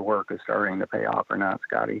if all the work is starting to pay off or not,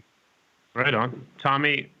 Scotty. Right on.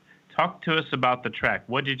 Tommy, talk to us about the track.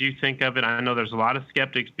 What did you think of it? I know there's a lot of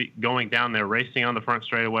skeptics going down there, racing on the front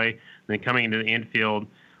straightaway, and then coming into the infield.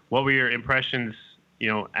 What were your impressions,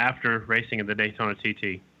 after racing at the Daytona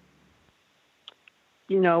TT?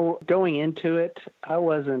 Going into it, I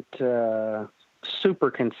wasn't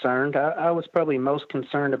super concerned. I was probably most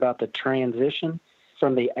concerned about the transition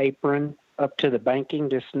from the apron up to the banking,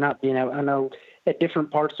 just not being able, I know at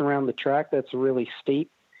different parts around the track that's really steep.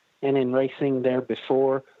 And in racing there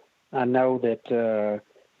before, I know that,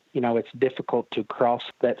 it's difficult to cross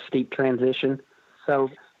that steep transition. So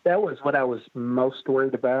that was what I was most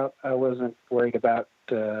worried about. I wasn't worried about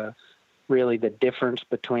really the difference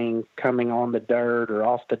between coming on the dirt or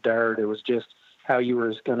off the dirt. It was just how you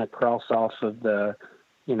were going to cross off of the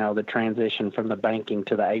transition from the banking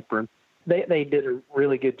to the apron. They did a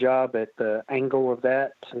really good job at the angle of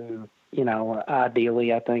that to,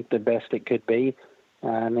 ideally, I think the best it could be.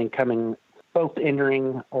 And then both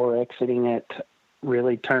entering or exiting it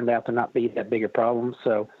really turned out to not be that big a problem.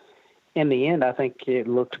 So in the end, I think it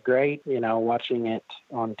looked great. Watching it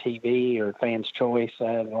on TV or Fans' Choice,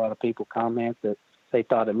 I had a lot of people comment that they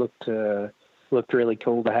thought it looked really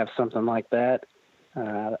cool to have something like that.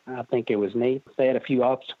 I think it was neat. They had a few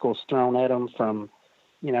obstacles thrown at them from,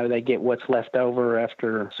 they get what's left over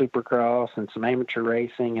after Supercross and some amateur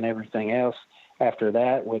racing and everything else after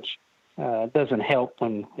that, which doesn't help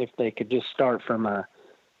if they could just start from a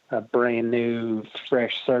brand new,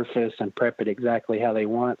 fresh surface and prep it exactly how they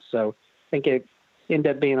want. So I think it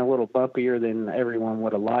ended up being a little bumpier than everyone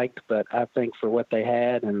would have liked, but I think for what they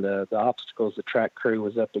had and the obstacles the track crew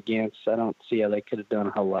was up against, I don't see how they could have done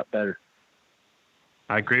a whole lot better.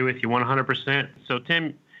 I agree with you 100%. So,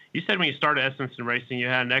 Tim, You said when you started Estenson Racing, you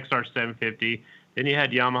had an XR 750, then you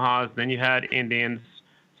had Yamahas, then you had Indians.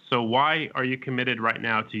 So why are you committed right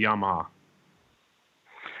now to Yamaha?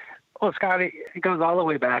 Well, Scotty, it goes all the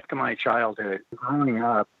way back to my childhood. Growing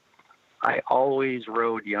up, I always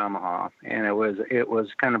rode Yamaha, and it was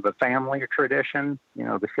kind of a family tradition. You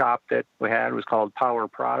know, the shop that we had was called Power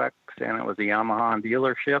Products, and it was a Yamaha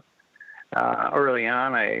dealership. Early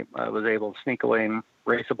on, I was able to sneak away and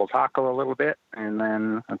raceable taco a little bit, and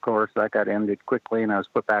then, of course, that got ended quickly, and I was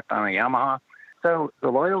put back on a Yamaha. So the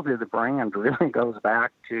loyalty of the brand really goes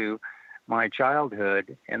back to my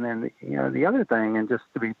childhood. And then, you know, the other thing, and just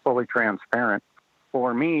to be fully transparent,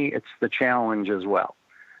 for me, it's the challenge as well.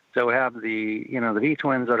 So we have the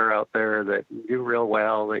V-twins that are out there that do real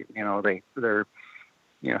well. They're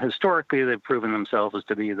historically they've proven themselves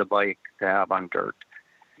to be the bike to have on dirt.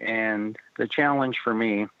 And the challenge for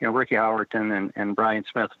me, Ricky Howerton and Brian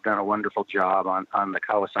Smith have done a wonderful job on the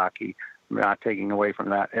Kawasaki, not taking away from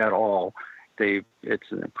that at all.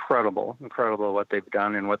 It's incredible what they've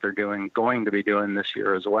done and what they're going to be doing this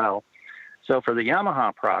year as well. So for the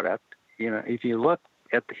Yamaha product, if you look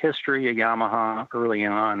at the history of Yamaha early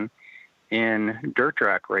on in dirt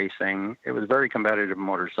track racing, it was very competitive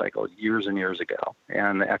motorcycles years and years ago.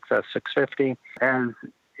 And the XS 650,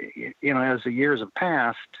 as the years have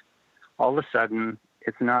passed, all of a sudden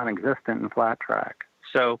it's non-existent in flat track.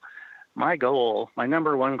 So my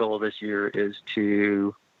number one goal this year is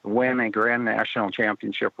to win a Grand National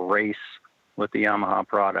Championship race with the Yamaha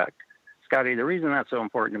product. Scotty, the reason that's so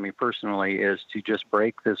important to me personally is to just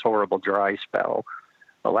break this horrible dry spell.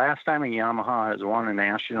 The last time a Yamaha has won a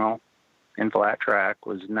national in flat track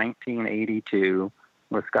was 1982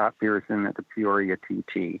 with Scott Pearson at the Peoria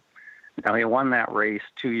TT. Now, he won that race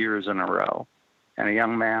 2 years in a row. And a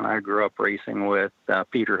young man I grew up racing with,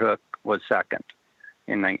 Peter Hook, was second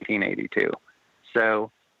in 1982.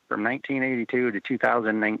 So from 1982 to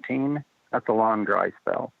 2019, that's a long dry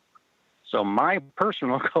spell. So my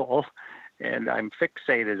personal goal, and I'm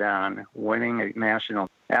fixated on winning a national.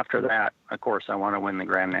 After that, of course, I want to win the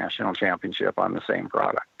Grand National Championship on the same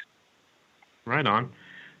product. Right on.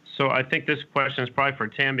 So I think this question is probably for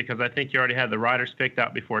Tim, because I think you already had the riders picked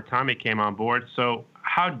out before Tommy came on board. So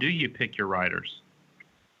how do you pick your riders?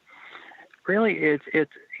 Really, it's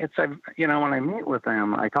when I meet with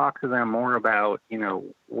them, I talk to them more about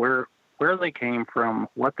where they came from,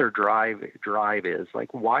 what their drive is.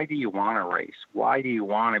 Like, why do you want to race? Why do you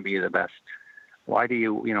want to be the best? Why do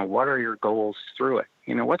you what are your goals through it?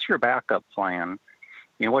 What's your backup plan?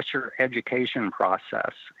 What's your education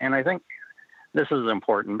process? And I think this is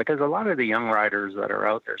important because a lot of the young riders that are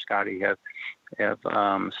out there, Scotty, have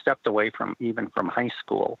stepped away from high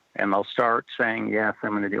school, and they'll start saying, yes,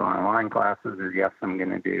 I'm going to do online classes, or yes, I'm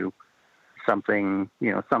going to do something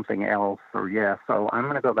else, or yes, so I'm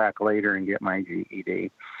going to go back later and get my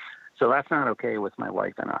GED. So that's not okay with my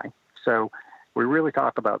wife and I. So we really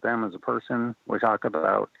talk about them as a person. We talk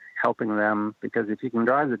about helping them, because if you can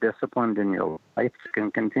drive the discipline in your life, you can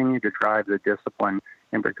continue to drive the discipline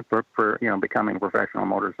in becoming a professional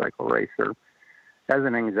motorcycle racer. As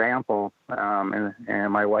an example,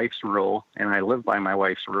 and my wife's rule, and I live by my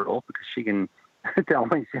wife's rule because she can tell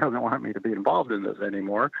me she doesn't want me to be involved in this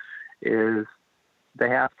anymore, is they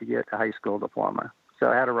have to get a high school diploma. So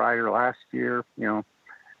I had a rider last year, a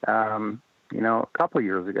couple of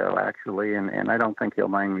years ago actually, and I don't think he'll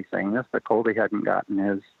mind me saying this, but Colby hadn't gotten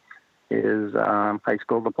his high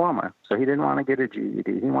school diploma, so he didn't want to get a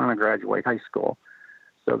GED. He wanted to graduate high school.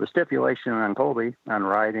 So the stipulation on Colby on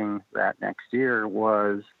riding that next year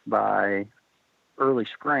was by early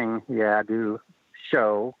spring, he had to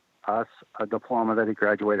show us a diploma that he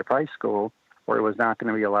graduated high school, or he was not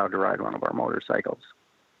going to be allowed to ride one of our motorcycles.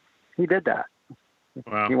 He did that.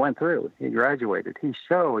 Wow. He went through. He graduated. He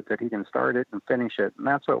showed that he can start it and finish it, and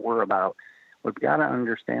that's what we're about. We've got to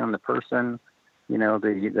understand the person.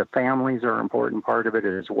 The families are an important part of it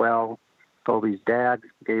as well. Colby's dad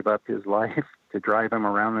gave up his life to drive him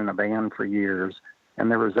around in a van for years. And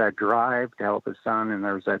there was that drive to help his son, and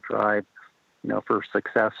there was that drive, for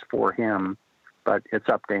success for him. But it's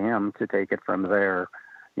up to him to take it from there.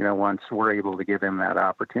 Once we're able to give him that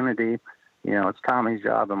opportunity, it's Tommy's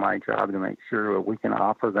job and my job to make sure that we can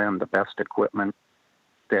offer them the best equipment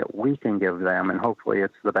that we can give them, and hopefully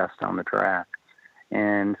it's the best on the track.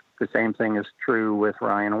 And the same thing is true with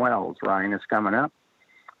Ryan Wells. Ryan is coming up.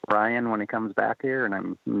 Ryan, when he comes back here, and I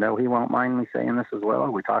know he won't mind me saying this as well,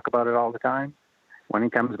 we talk about it all the time. When he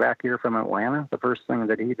comes back here from Atlanta, the first thing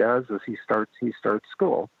that he does is he starts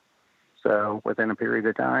school. So within a period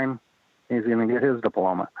of time, he's going to get his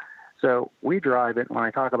diploma. So we drive it. When I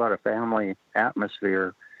talk about a family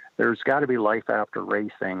atmosphere, there's got to be life after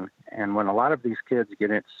racing. And when a lot of these kids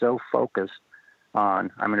get it so focused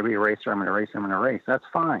on, I'm going to be a racer, I'm going to race, that's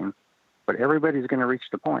fine. But everybody's going to reach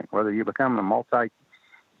the point, whether you become a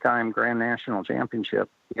multi-time Grand National Championship,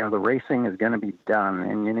 the racing is going to be done,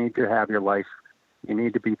 and you need to have your life. You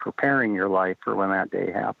need to be preparing your life for when that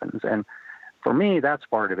day happens. And for me, that's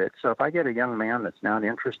part of it. So if I get a young man that's not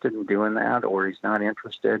interested in doing that, or he's not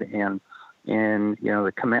interested in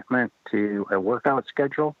the commitment to a workout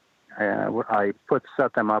schedule, I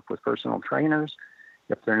set them up with personal trainers.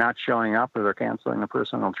 If they're not showing up or they're canceling a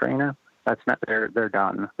personal trainer, that's not, they're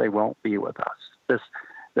done. They won't be with us. This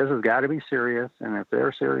has got to be serious, and if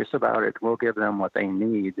they're serious about it, we'll give them what they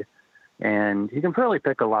need. And you can really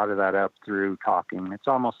pick a lot of that up through talking. It's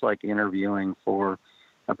almost like interviewing for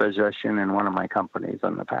a position in one of my companies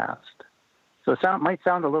in the past. So it might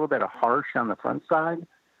sound a little bit harsh on the front side,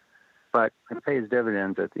 but it pays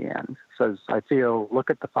dividends at the end. So I feel,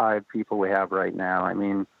 look at the 5 people we have right now. I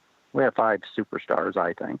mean, we have 5 superstars,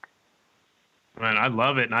 I think. Man, I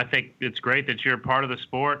love it, and I think it's great that you're a part of the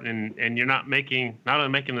sport, and you're not only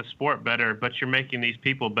making the sport better, but you're making these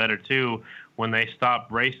people better too when they stop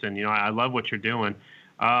racing. I love what you're doing.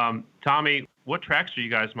 Tommy, what tracks are you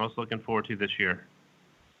guys most looking forward to this year?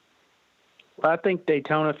 Well, I think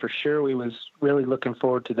Daytona for sure. We was really looking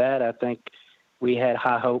forward to that. I think we had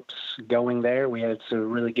high hopes going there. We had some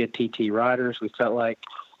really good TT riders. We felt like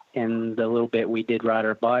in the little bit we did ride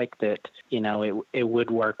our bike that, it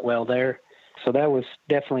would work well there. So that was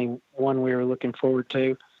definitely one we were looking forward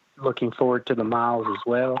to. Looking forward to the miles as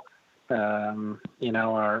well.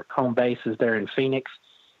 Our home base is there in Phoenix.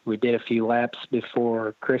 We did a few laps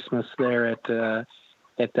before Christmas there at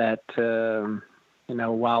that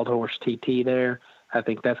Wild Horse TT there. I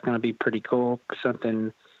think that's going to be pretty cool.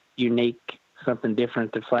 Something unique, something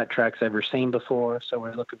different that Flat Track's ever seen before. So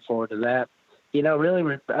we're looking forward to that.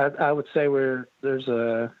 Really, I would say there's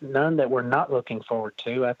none that we're not looking forward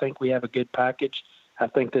to. I think we have a good package. I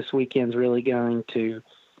think this weekend's really going to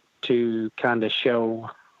kind of show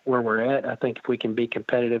where we're at. I think if we can be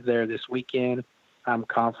competitive there this weekend, I'm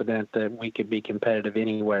confident that we could be competitive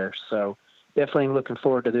anywhere. So definitely looking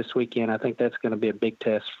forward to this weekend. I think that's going to be a big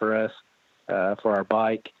test for us, for our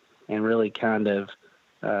bike, and really kind of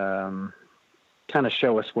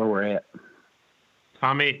show us where we're at.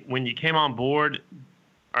 Tommy, when you came on board,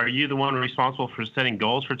 are you the one responsible for setting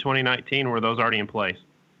goals for 2019, or were those already in place?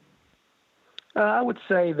 I would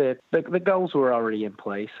say that the goals were already in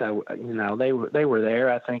place. They were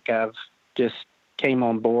there. I think I've just came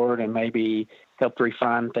on board and maybe helped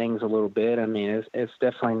refine things a little bit. I mean, it's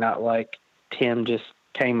definitely not like Tim just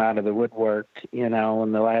came out of the woodwork, in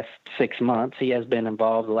the last 6 months. He has been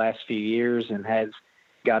involved the last few years and has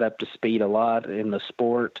got up to speed a lot in the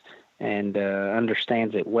sport and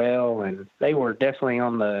understands it well. And they were definitely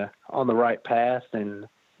on the right path and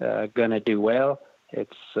going to do well.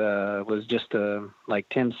 It's was just like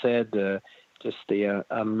Tim said, just the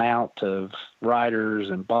amount of riders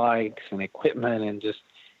and bikes and equipment and just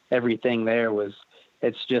everything there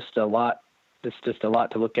it's just a lot. It's just a lot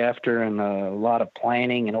to look after and a lot of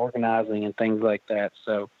planning and organizing and things like that.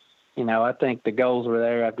 So, I think the goals were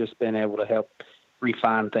there. I've just been able to help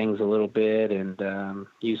refine things a little bit and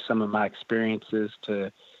use some of my experiences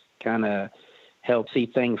to kind of help see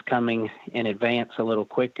things coming in advance a little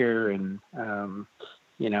quicker and,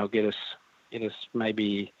 get us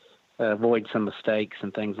maybe avoid some mistakes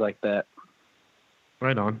and things like that.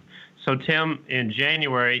 Right on. So, Tim, in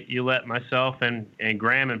January, you let myself and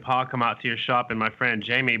Graham and Pa come out to your shop and my friend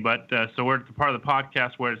Jamie. But so we're at the part of the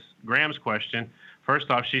podcast where it's Graham's question.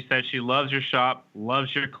 First off, she said she loves your shop,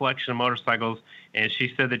 loves your collection of motorcycles, and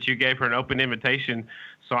she said that you gave her an open invitation.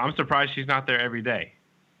 So I'm surprised she's not there every day.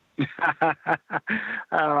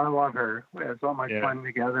 I love her. We had so much fun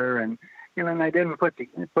together, and and I didn't put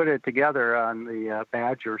it together on the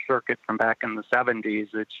Badger circuit from back in the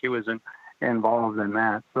 70s that she was involved in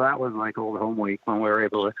that. So that was like old home week when we were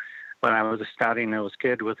able to. When I was a snotty-nosed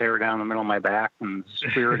kid with hair down the middle of my back and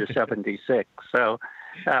spirit of 76. So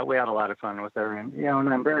we had a lot of fun with her. And,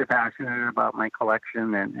 and I'm very passionate about my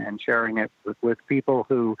collection and sharing it with people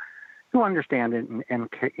who understand it and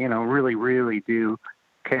really, really do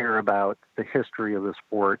care about the history of the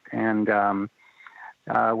sport. And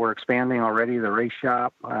we're expanding already the race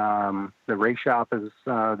shop. The race shop is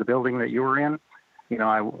the building that you were in.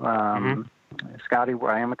 Scotty,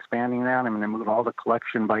 where I am expanding that. I'm going to move all the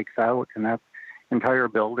collection bikes out, and that entire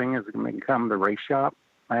building is going to become the race shop.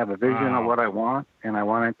 I have a vision of what I want, and I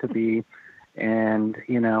want it to be,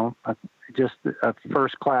 just a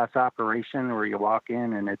first-class operation where you walk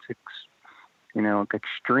in and it's,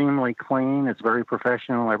 extremely clean. It's very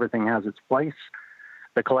professional. Everything has its place.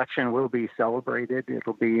 the collection will be celebrated.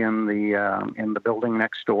 It'll be in the building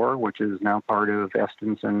next door, which is now part of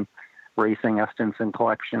Estenson Racing, Estenson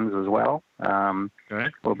Collections as well. Okay.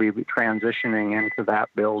 We'll be transitioning into that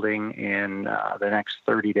building in the next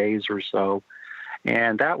 30 days or so.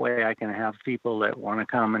 And that way I can have people that want to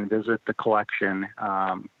come and visit the collection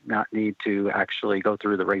not need to actually go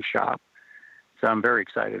through the race shop. So I'm very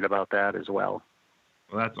excited about that as well.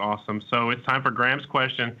 Well, that's awesome. So it's time for Graham's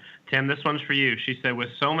question. Tim, this one's for you. She said, with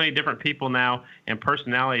so many different people now and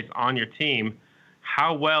personalities on your team,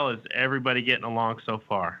 how well is everybody getting along so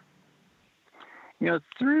far?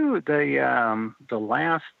 Through the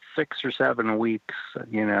last 6 or 7 weeks,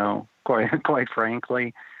 quite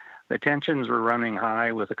frankly, the tensions were running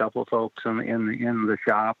high with a couple of folks in the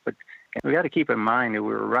shop. But we got to keep in mind that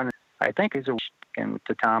we were running, I think, and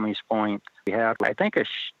to Tommy's point, we had, I think,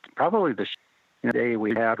 probably the day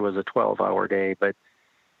we had was a 12-hour day. But,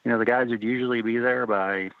 the guys would usually be there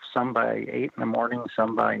some by 8 in the morning,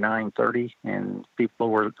 some by 9:30, and people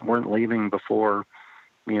weren't leaving before,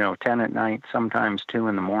 10 at night, sometimes 2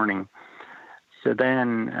 in the morning. So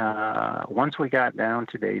then once we got down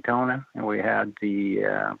to Daytona and we had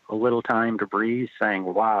a little time to breathe, saying,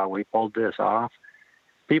 wow, we pulled this off,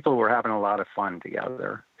 people were having a lot of fun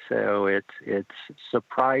together. So it's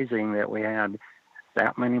surprising that we had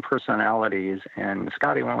that many personalities. And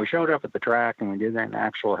Scotty, when we showed up at the track and we did an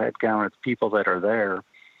actual head count of people that are there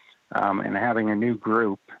and having a new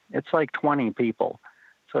group, it's like 20 people.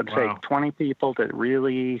 So it'd take 20 people that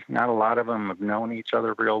really, not a lot of them have known each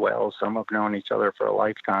other real well. Some have known each other for a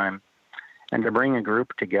lifetime. And to bring a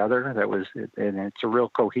group together, and it's a real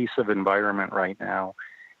cohesive environment right now.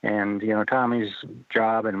 And, Tommy's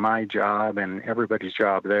job and my job and everybody's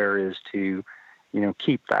job there is to,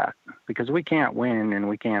 keep that, because we can't win and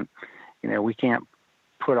we can't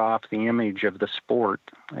put off the image of the sport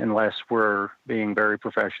unless we're being very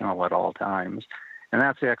professional at all times. And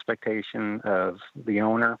that's the expectation of the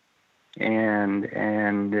owner, and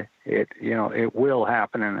it will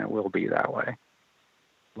happen, and it will be that way.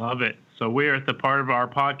 Love it. So we're at the part of our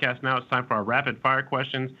podcast now. It's time for our rapid fire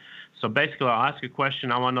questions. So basically, I'll ask a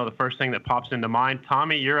question. I want to know the first thing that pops into mind.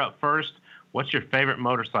 Tommy, you're up first. What's your favorite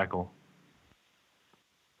motorcycle?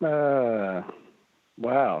 Wow,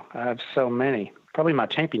 I have so many. Probably my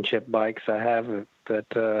championship bikes I have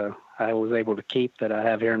that I was able to keep that I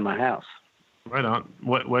have here in my house. Right on.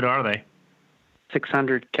 What are they?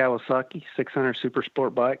 600 Kawasaki, 600 Super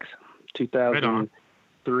Sport bikes,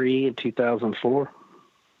 2003 and 2004.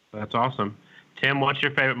 That's awesome. Tim, what's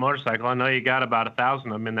your favorite motorcycle? I know you got about 1,000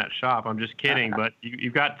 of them in that shop. I'm just kidding, but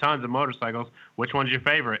you've got tons of motorcycles. Which one's your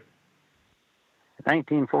favorite?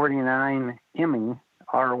 1949 Hemi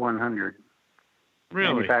R100.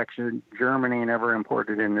 Really? Manufactured in Germany, never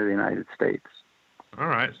imported into the United States. All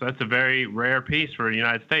right, so that's a very rare piece for the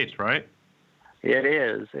United States, right? It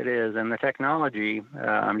is. And the technology,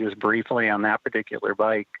 just briefly on that particular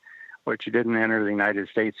bike, which didn't enter the United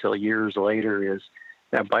States till years later, is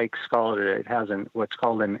that bike's it has what's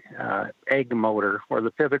called an egg motor, where the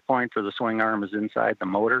pivot point for the swing arm is inside the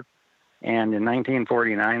motor. And in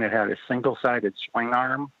 1949, it had a single-sided swing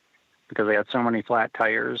arm because they had so many flat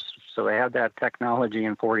tires. So they had that technology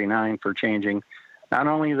in 49 for changing not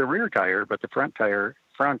only the rear tire, but the front tire.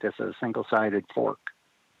 Front is a single-sided fork.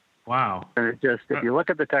 Wow. And if you look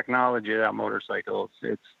at the technology of that motorcycle,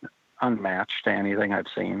 it's unmatched to anything I've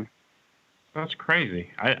seen. That's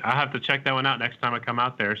crazy. I have to check that one out next time I come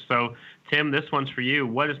out there. So, Tim, this one's for you.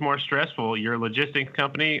 What is more stressful, your logistics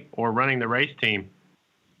company or running the race team?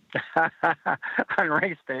 On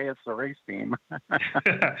race day, it's the race team.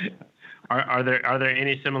 Are there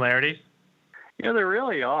any similarities? There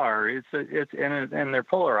really are. And they're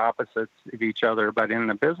polar opposites of each other. But in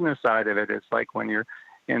the business side of it, it's like when you're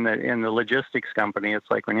in the logistics company,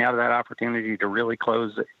 it's like when you have that opportunity to really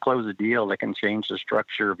close a deal that can change the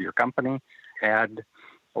structure of your company, add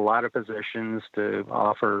a lot of positions to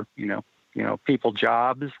offer, people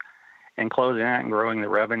jobs, and closing that and growing the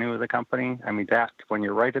revenue of the company. I mean, that when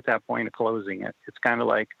you're right at that point of closing it, it's kind of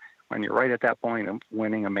like when you're right at that point of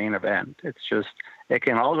winning a main event. It's just, it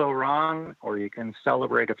can all go wrong, or you can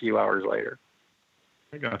celebrate a few hours later.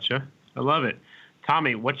 I gotcha. I love it.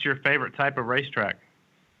 Tommy, what's your favorite type of racetrack?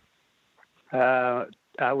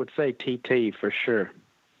 I would say TT for sure.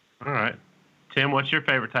 All right. Tim, what's your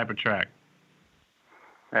favorite type of track?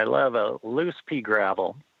 I love a loose pea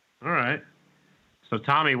gravel. All right. So,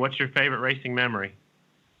 Tommy, what's your favorite racing memory?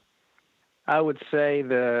 I would say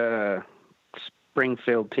the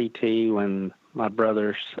Springfield TT when my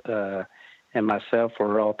brothers and myself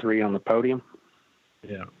were all three on the podium.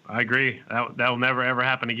 Yeah, I agree. That will never, ever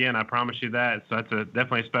happen again. I promise you that. So that's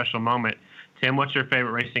definitely a special moment. Tim, what's your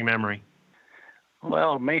favorite racing memory?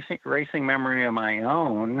 Well, racing memory of my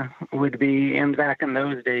own would be back in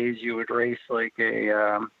those days, you would race like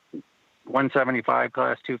a 175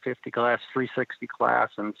 class, 250 class, 360 class,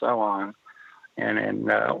 and so on.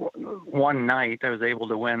 And one night, I was able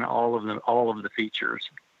to win all of the features.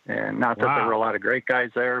 And not that there were a lot of great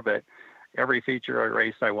guys there, but every feature I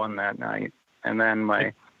raced, I won that night. And then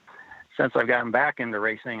since I've gotten back into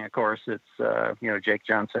racing, of course, it's Jake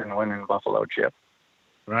Johnson winning Buffalo Chip.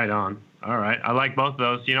 Right on. All right. I like both of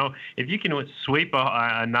those. If you can sweep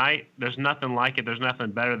a night, there's nothing like it. There's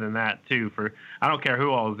nothing better than that, too. I don't care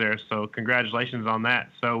who all is there, so congratulations on that.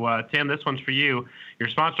 So, Tim, this one's for you. You're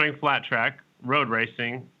sponsoring flat track, road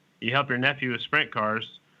racing. You help your nephew with sprint cars.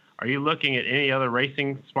 Are you looking at any other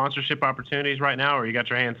racing sponsorship opportunities right now, or you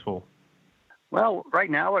got your hands full? Well,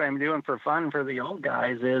 right now what I'm doing for fun for the old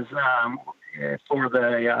guys is for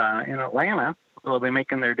the in Atlanta, they'll be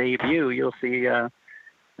making their debut. You'll see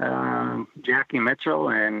Jackie Mitchell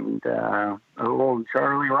and old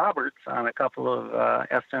Charlie Roberts on a couple of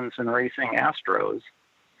Estenson Racing Astros.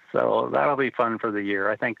 So that'll be fun for the year.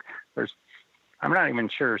 I think I'm not even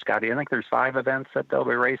sure, Scotty. I think there's 5 events that they'll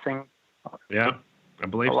be racing. Yeah, I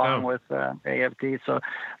believe along so. with AFT. So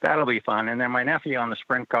that'll be fun. And then my nephew on the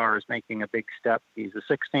sprint car is making a big step. He's a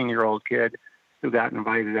 16-year-old kid who got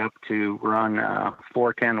invited up to run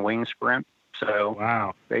 410 wing sprint.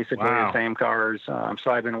 So basically the same cars.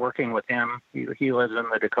 So I've been working with him. He lives in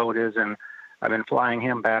the Dakotas, and I've been flying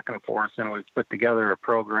him back and forth, and we've put together a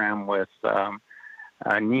program with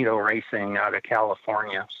Nito Racing out of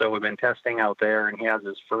California. So we've been testing out there, and he has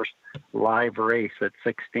his first live race at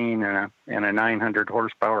 16 in a 900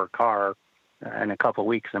 horsepower car in a couple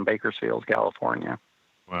weeks in Bakersfield, California.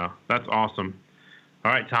 Wow, that's awesome.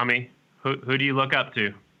 All right, Tommy, who do you look up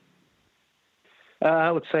to?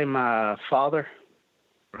 I would say my father.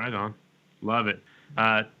 Right on. Love it.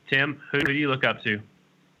 Tim, who do you look up to?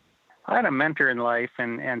 I had a mentor in life,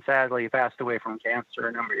 and sadly he passed away from cancer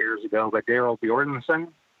a number of years ago, but Daryl Bjornson.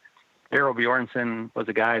 Daryl Bjornson was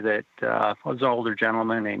a guy that was an older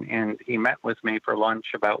gentleman, and he met with me for lunch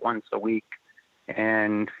about once a week,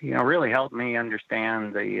 and really helped me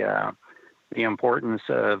understand the importance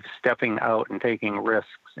of stepping out and taking risks.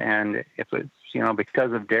 And if it's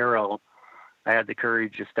because of Daryl, I had the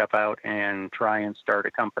courage to step out and try and start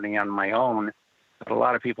a company on my own. But a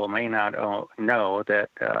lot of people may not know that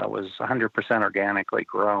was 100% organically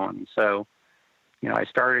grown. So, I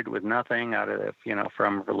started with nothing out of,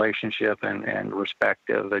 from relationship and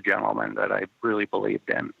respect of a gentleman that I really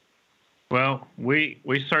believed in. Well, we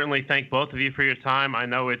certainly thank both of you for your time. I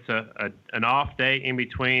know it's an off day in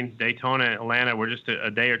between Daytona and Atlanta. We're just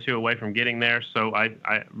a day or two away from getting there. So I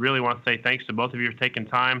really want to say thanks to both of you for taking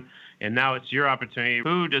time. And now it's your opportunity.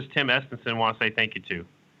 Who does Tim Estenson want to say thank you to?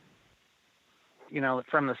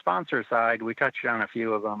 From the sponsor side, we touched on a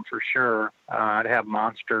few of them for sure. To have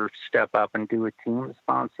Monster step up and do a team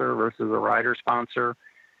sponsor versus a rider sponsor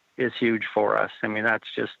is huge for us. I mean,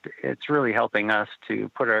 it's really helping us to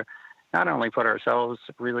not only put ourselves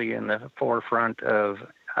really in the forefront of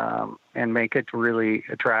and make it really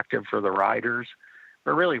attractive for the riders,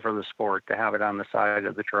 but really for the sport to have it on the side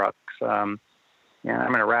of the trucks. I'm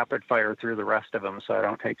going to rapid fire through the rest of them so I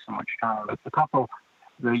don't take so much time. But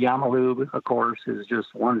the Yamalube, of course, is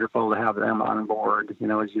just wonderful to have them on board. As the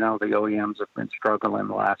OEMs have been struggling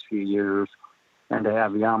the last few years, and to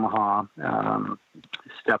have Yamaha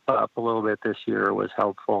step up a little bit this year was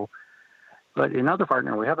helpful. But another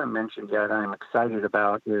partner we haven't mentioned yet I'm excited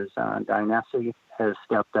about is Dynasty has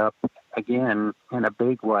stepped up again in a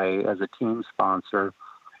big way as a team sponsor.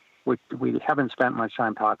 We haven't spent much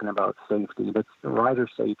time talking about safety, but rider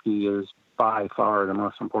safety is by far the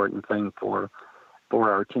most important thing for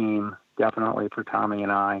our team, definitely for Tommy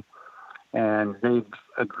and I. And they've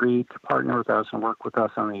agreed to partner with us and work with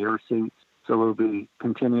us on the air seats. So we'll be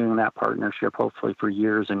continuing that partnership hopefully for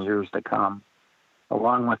years and years to come.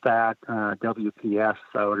 Along with that, WPS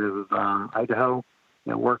out of Idaho,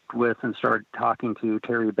 worked with and started talking to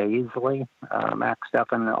Terry Baisley. Max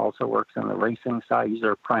Steffen also works on the racing side. He's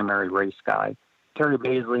our primary race guy. Terry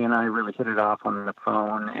Baisley and I really hit it off on the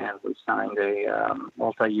phone, and we signed a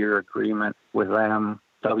multi-year agreement with them,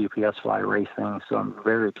 WPS Fly Racing. So I'm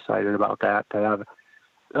very excited about that, to have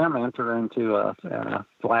them enter into a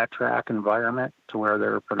flat track environment to where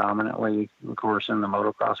they're predominantly, of course, in the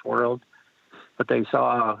motocross world. But they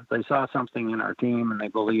saw something in our team, and they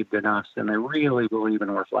believed in us, and they really believe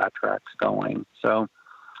in where flat track's going. So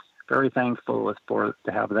very thankful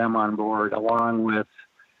to have them on board, along with,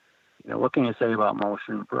 what can you say about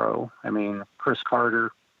Motion Pro? I mean, Chris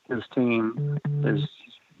Carter, his team has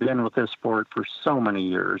been with this sport for so many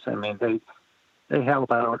years. I mean, they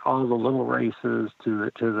help out all the little races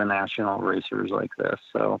to the national racers like this.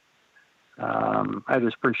 So I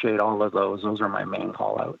just appreciate all of those. Those are my main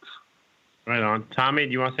call outs. Right on. Tommy,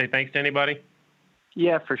 do you want to say thanks to anybody?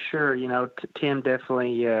 Yeah, for sure. Tim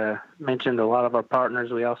definitely mentioned a lot of our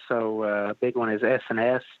partners. We also, a big one is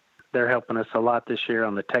S&S. They're helping us a lot this year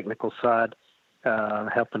on the technical side,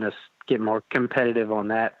 helping us get more competitive on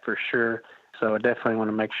that for sure. So I definitely want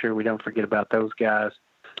to make sure we don't forget about those guys.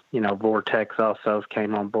 Vortex also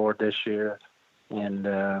came on board this year and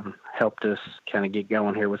helped us kind of get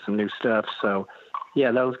going here with some new stuff. So,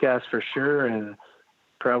 yeah, those guys for sure. And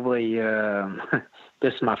probably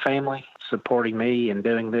just my family supporting me and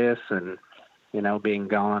doing this and, being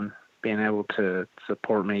gone, being able to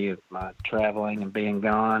support me with my traveling and being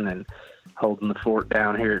gone and holding the fort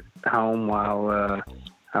down here at home while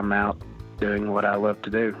I'm out doing what I love to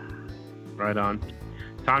do. Right on.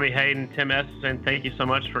 Tommy, Hayden, Tim Estenson, thank you so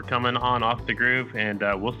much for coming on Off the Groove, and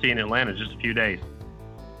we'll see you in Atlanta in just a few days.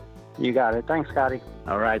 You got it. Thanks, Scotty.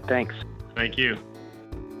 All right, thanks. Thank you.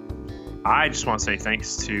 I just want to say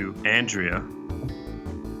thanks to Andrea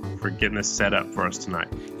for getting this set up for us tonight.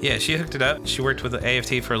 Yeah, she hooked it up. She worked with the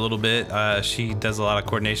AFT for a little bit. She does a lot of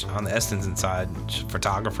coordination on the Estenson side. She's a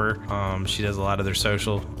photographer. She does a lot of their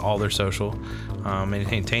social, all their social.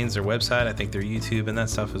 Maintains their website, I think their YouTube and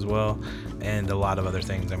that stuff as well, and a lot of other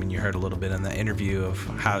things. I mean, you heard a little bit in the interview of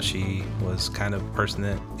how she was kind of the person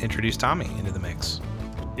that introduced Tommy into the mix.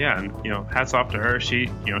 Yeah, and hats off to her. She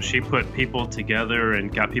put people together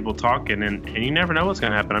and got people talking, and you never know what's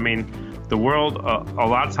going to happen. I mean, the world a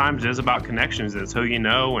lot of times is about connections. It's who you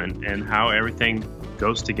know and how everything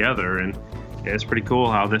goes together, and it's pretty cool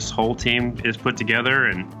how this whole team is put together,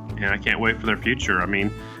 and I can't wait for their future. I mean,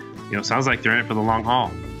 sounds like they're in it for the long haul.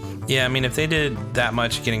 Yeah, I mean, if they did that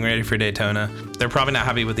much getting ready for Daytona, they're probably not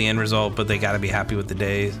happy with the end result, but they got to be happy with the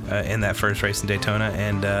days in that first race in Daytona.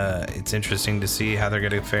 And it's interesting to see how they're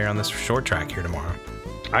going to fare on this short track here tomorrow.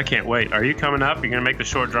 I can't wait. Are you coming up? You're going to make the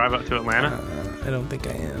short drive up to Atlanta? I don't think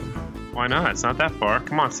I am. Why not? It's not that far.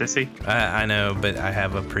 Come on, sissy. I know, but I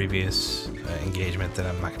have a previous engagement that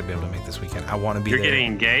I'm not going to be able to make this weekend. I want to be You're there. getting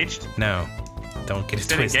engaged? No. Don't get it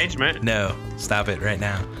twisted. Engagement? No. Stop it right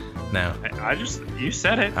now. No. You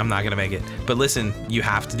said it. I'm not gonna make it. But listen, you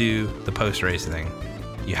have to do the post race thing.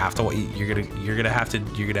 You have to. You're gonna have to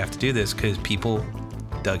do this because people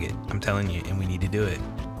dug it. I'm telling you, and we need to do it.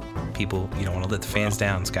 People, you don't want to let the fans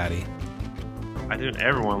down, Scotty. I didn't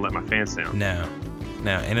ever want to let my fans down. No,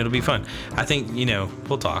 and it'll be fun. I think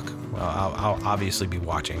we'll talk. I'll obviously be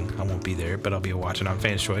watching. I won't be there, but I'll be watching on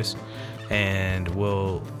Fans Choice, and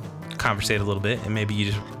we'll conversate a little bit, and maybe you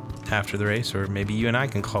just after the race, or maybe you and I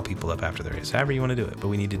can call people up after the race. However you want to do it, but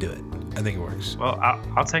we need to do it. I think it works. Well,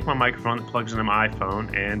 I'll take my microphone that plugs into my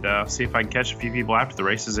iPhone and see if I can catch a few people after the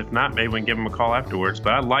races. If not, maybe we can give them a call afterwards.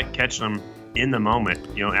 But I like catching them in the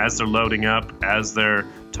moment, as they're loading up, as they're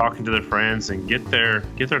talking to their friends, and get their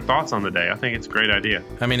thoughts on the day. I think it's a great idea.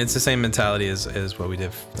 I mean, it's the same mentality as what we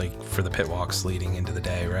did for the pit walks leading into the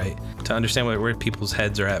day, right? To understand where people's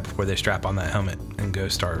heads are at before they strap on that helmet and go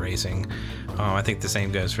start racing. I think the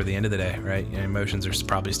same goes for the end of the day, right? Emotions are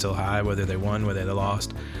probably still high, whether they won, whether they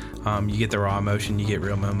lost. You get the raw emotion, you get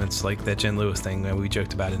real moments like that Jen Lewis thing that we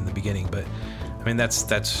joked about in the beginning. But I mean, that's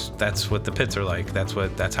what the pits are like.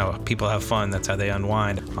 That's how people have fun. That's how they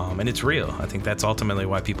unwind. And it's real. I think that's ultimately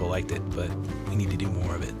why people liked it. But we need to do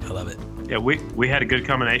more of it. I love it. Yeah, we had a good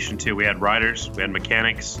combination too. We had riders, we had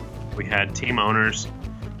mechanics, we had team owners,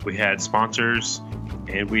 we had sponsors,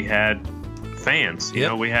 and we had fans.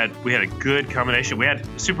 Yep. We had a good combination. We had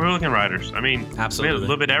super hooligan riders. I mean, absolutely, we had a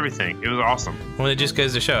little bit of everything. It was awesome. Well, it just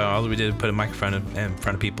goes to show all we did was put a microphone in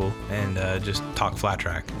front of people and just talk flat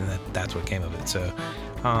track, and that's what came of it. So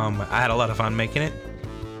I had a lot of fun making it,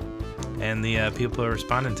 and the people are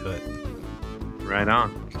responding to it. Right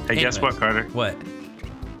on. Hey, guess what, Carter? What?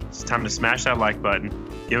 It's time to smash that like button.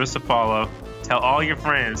 Give us a follow. Tell all your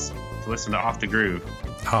friends to listen to Off the Groove.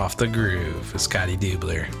 Off the Groove with Scotty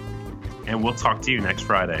Dubler. And we'll talk to you next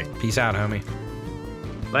Friday. Peace out, homie.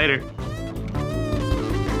 Later.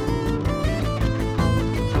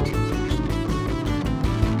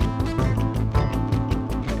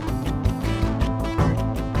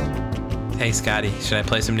 Hey, Scotty, should I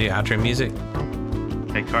play some new outro music?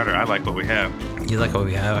 Hey, Carter, I like what we have. You like what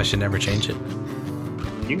we have? I should never change it.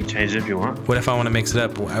 You can change it if you want. What if I want to mix it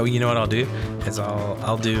up? You know what I'll do? Is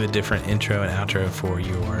I'll do a different intro and outro for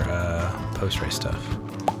your post-race stuff.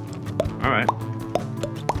 All right.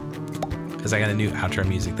 Because I got a new outro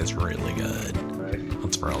music that's really good. Right.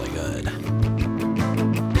 It's really good.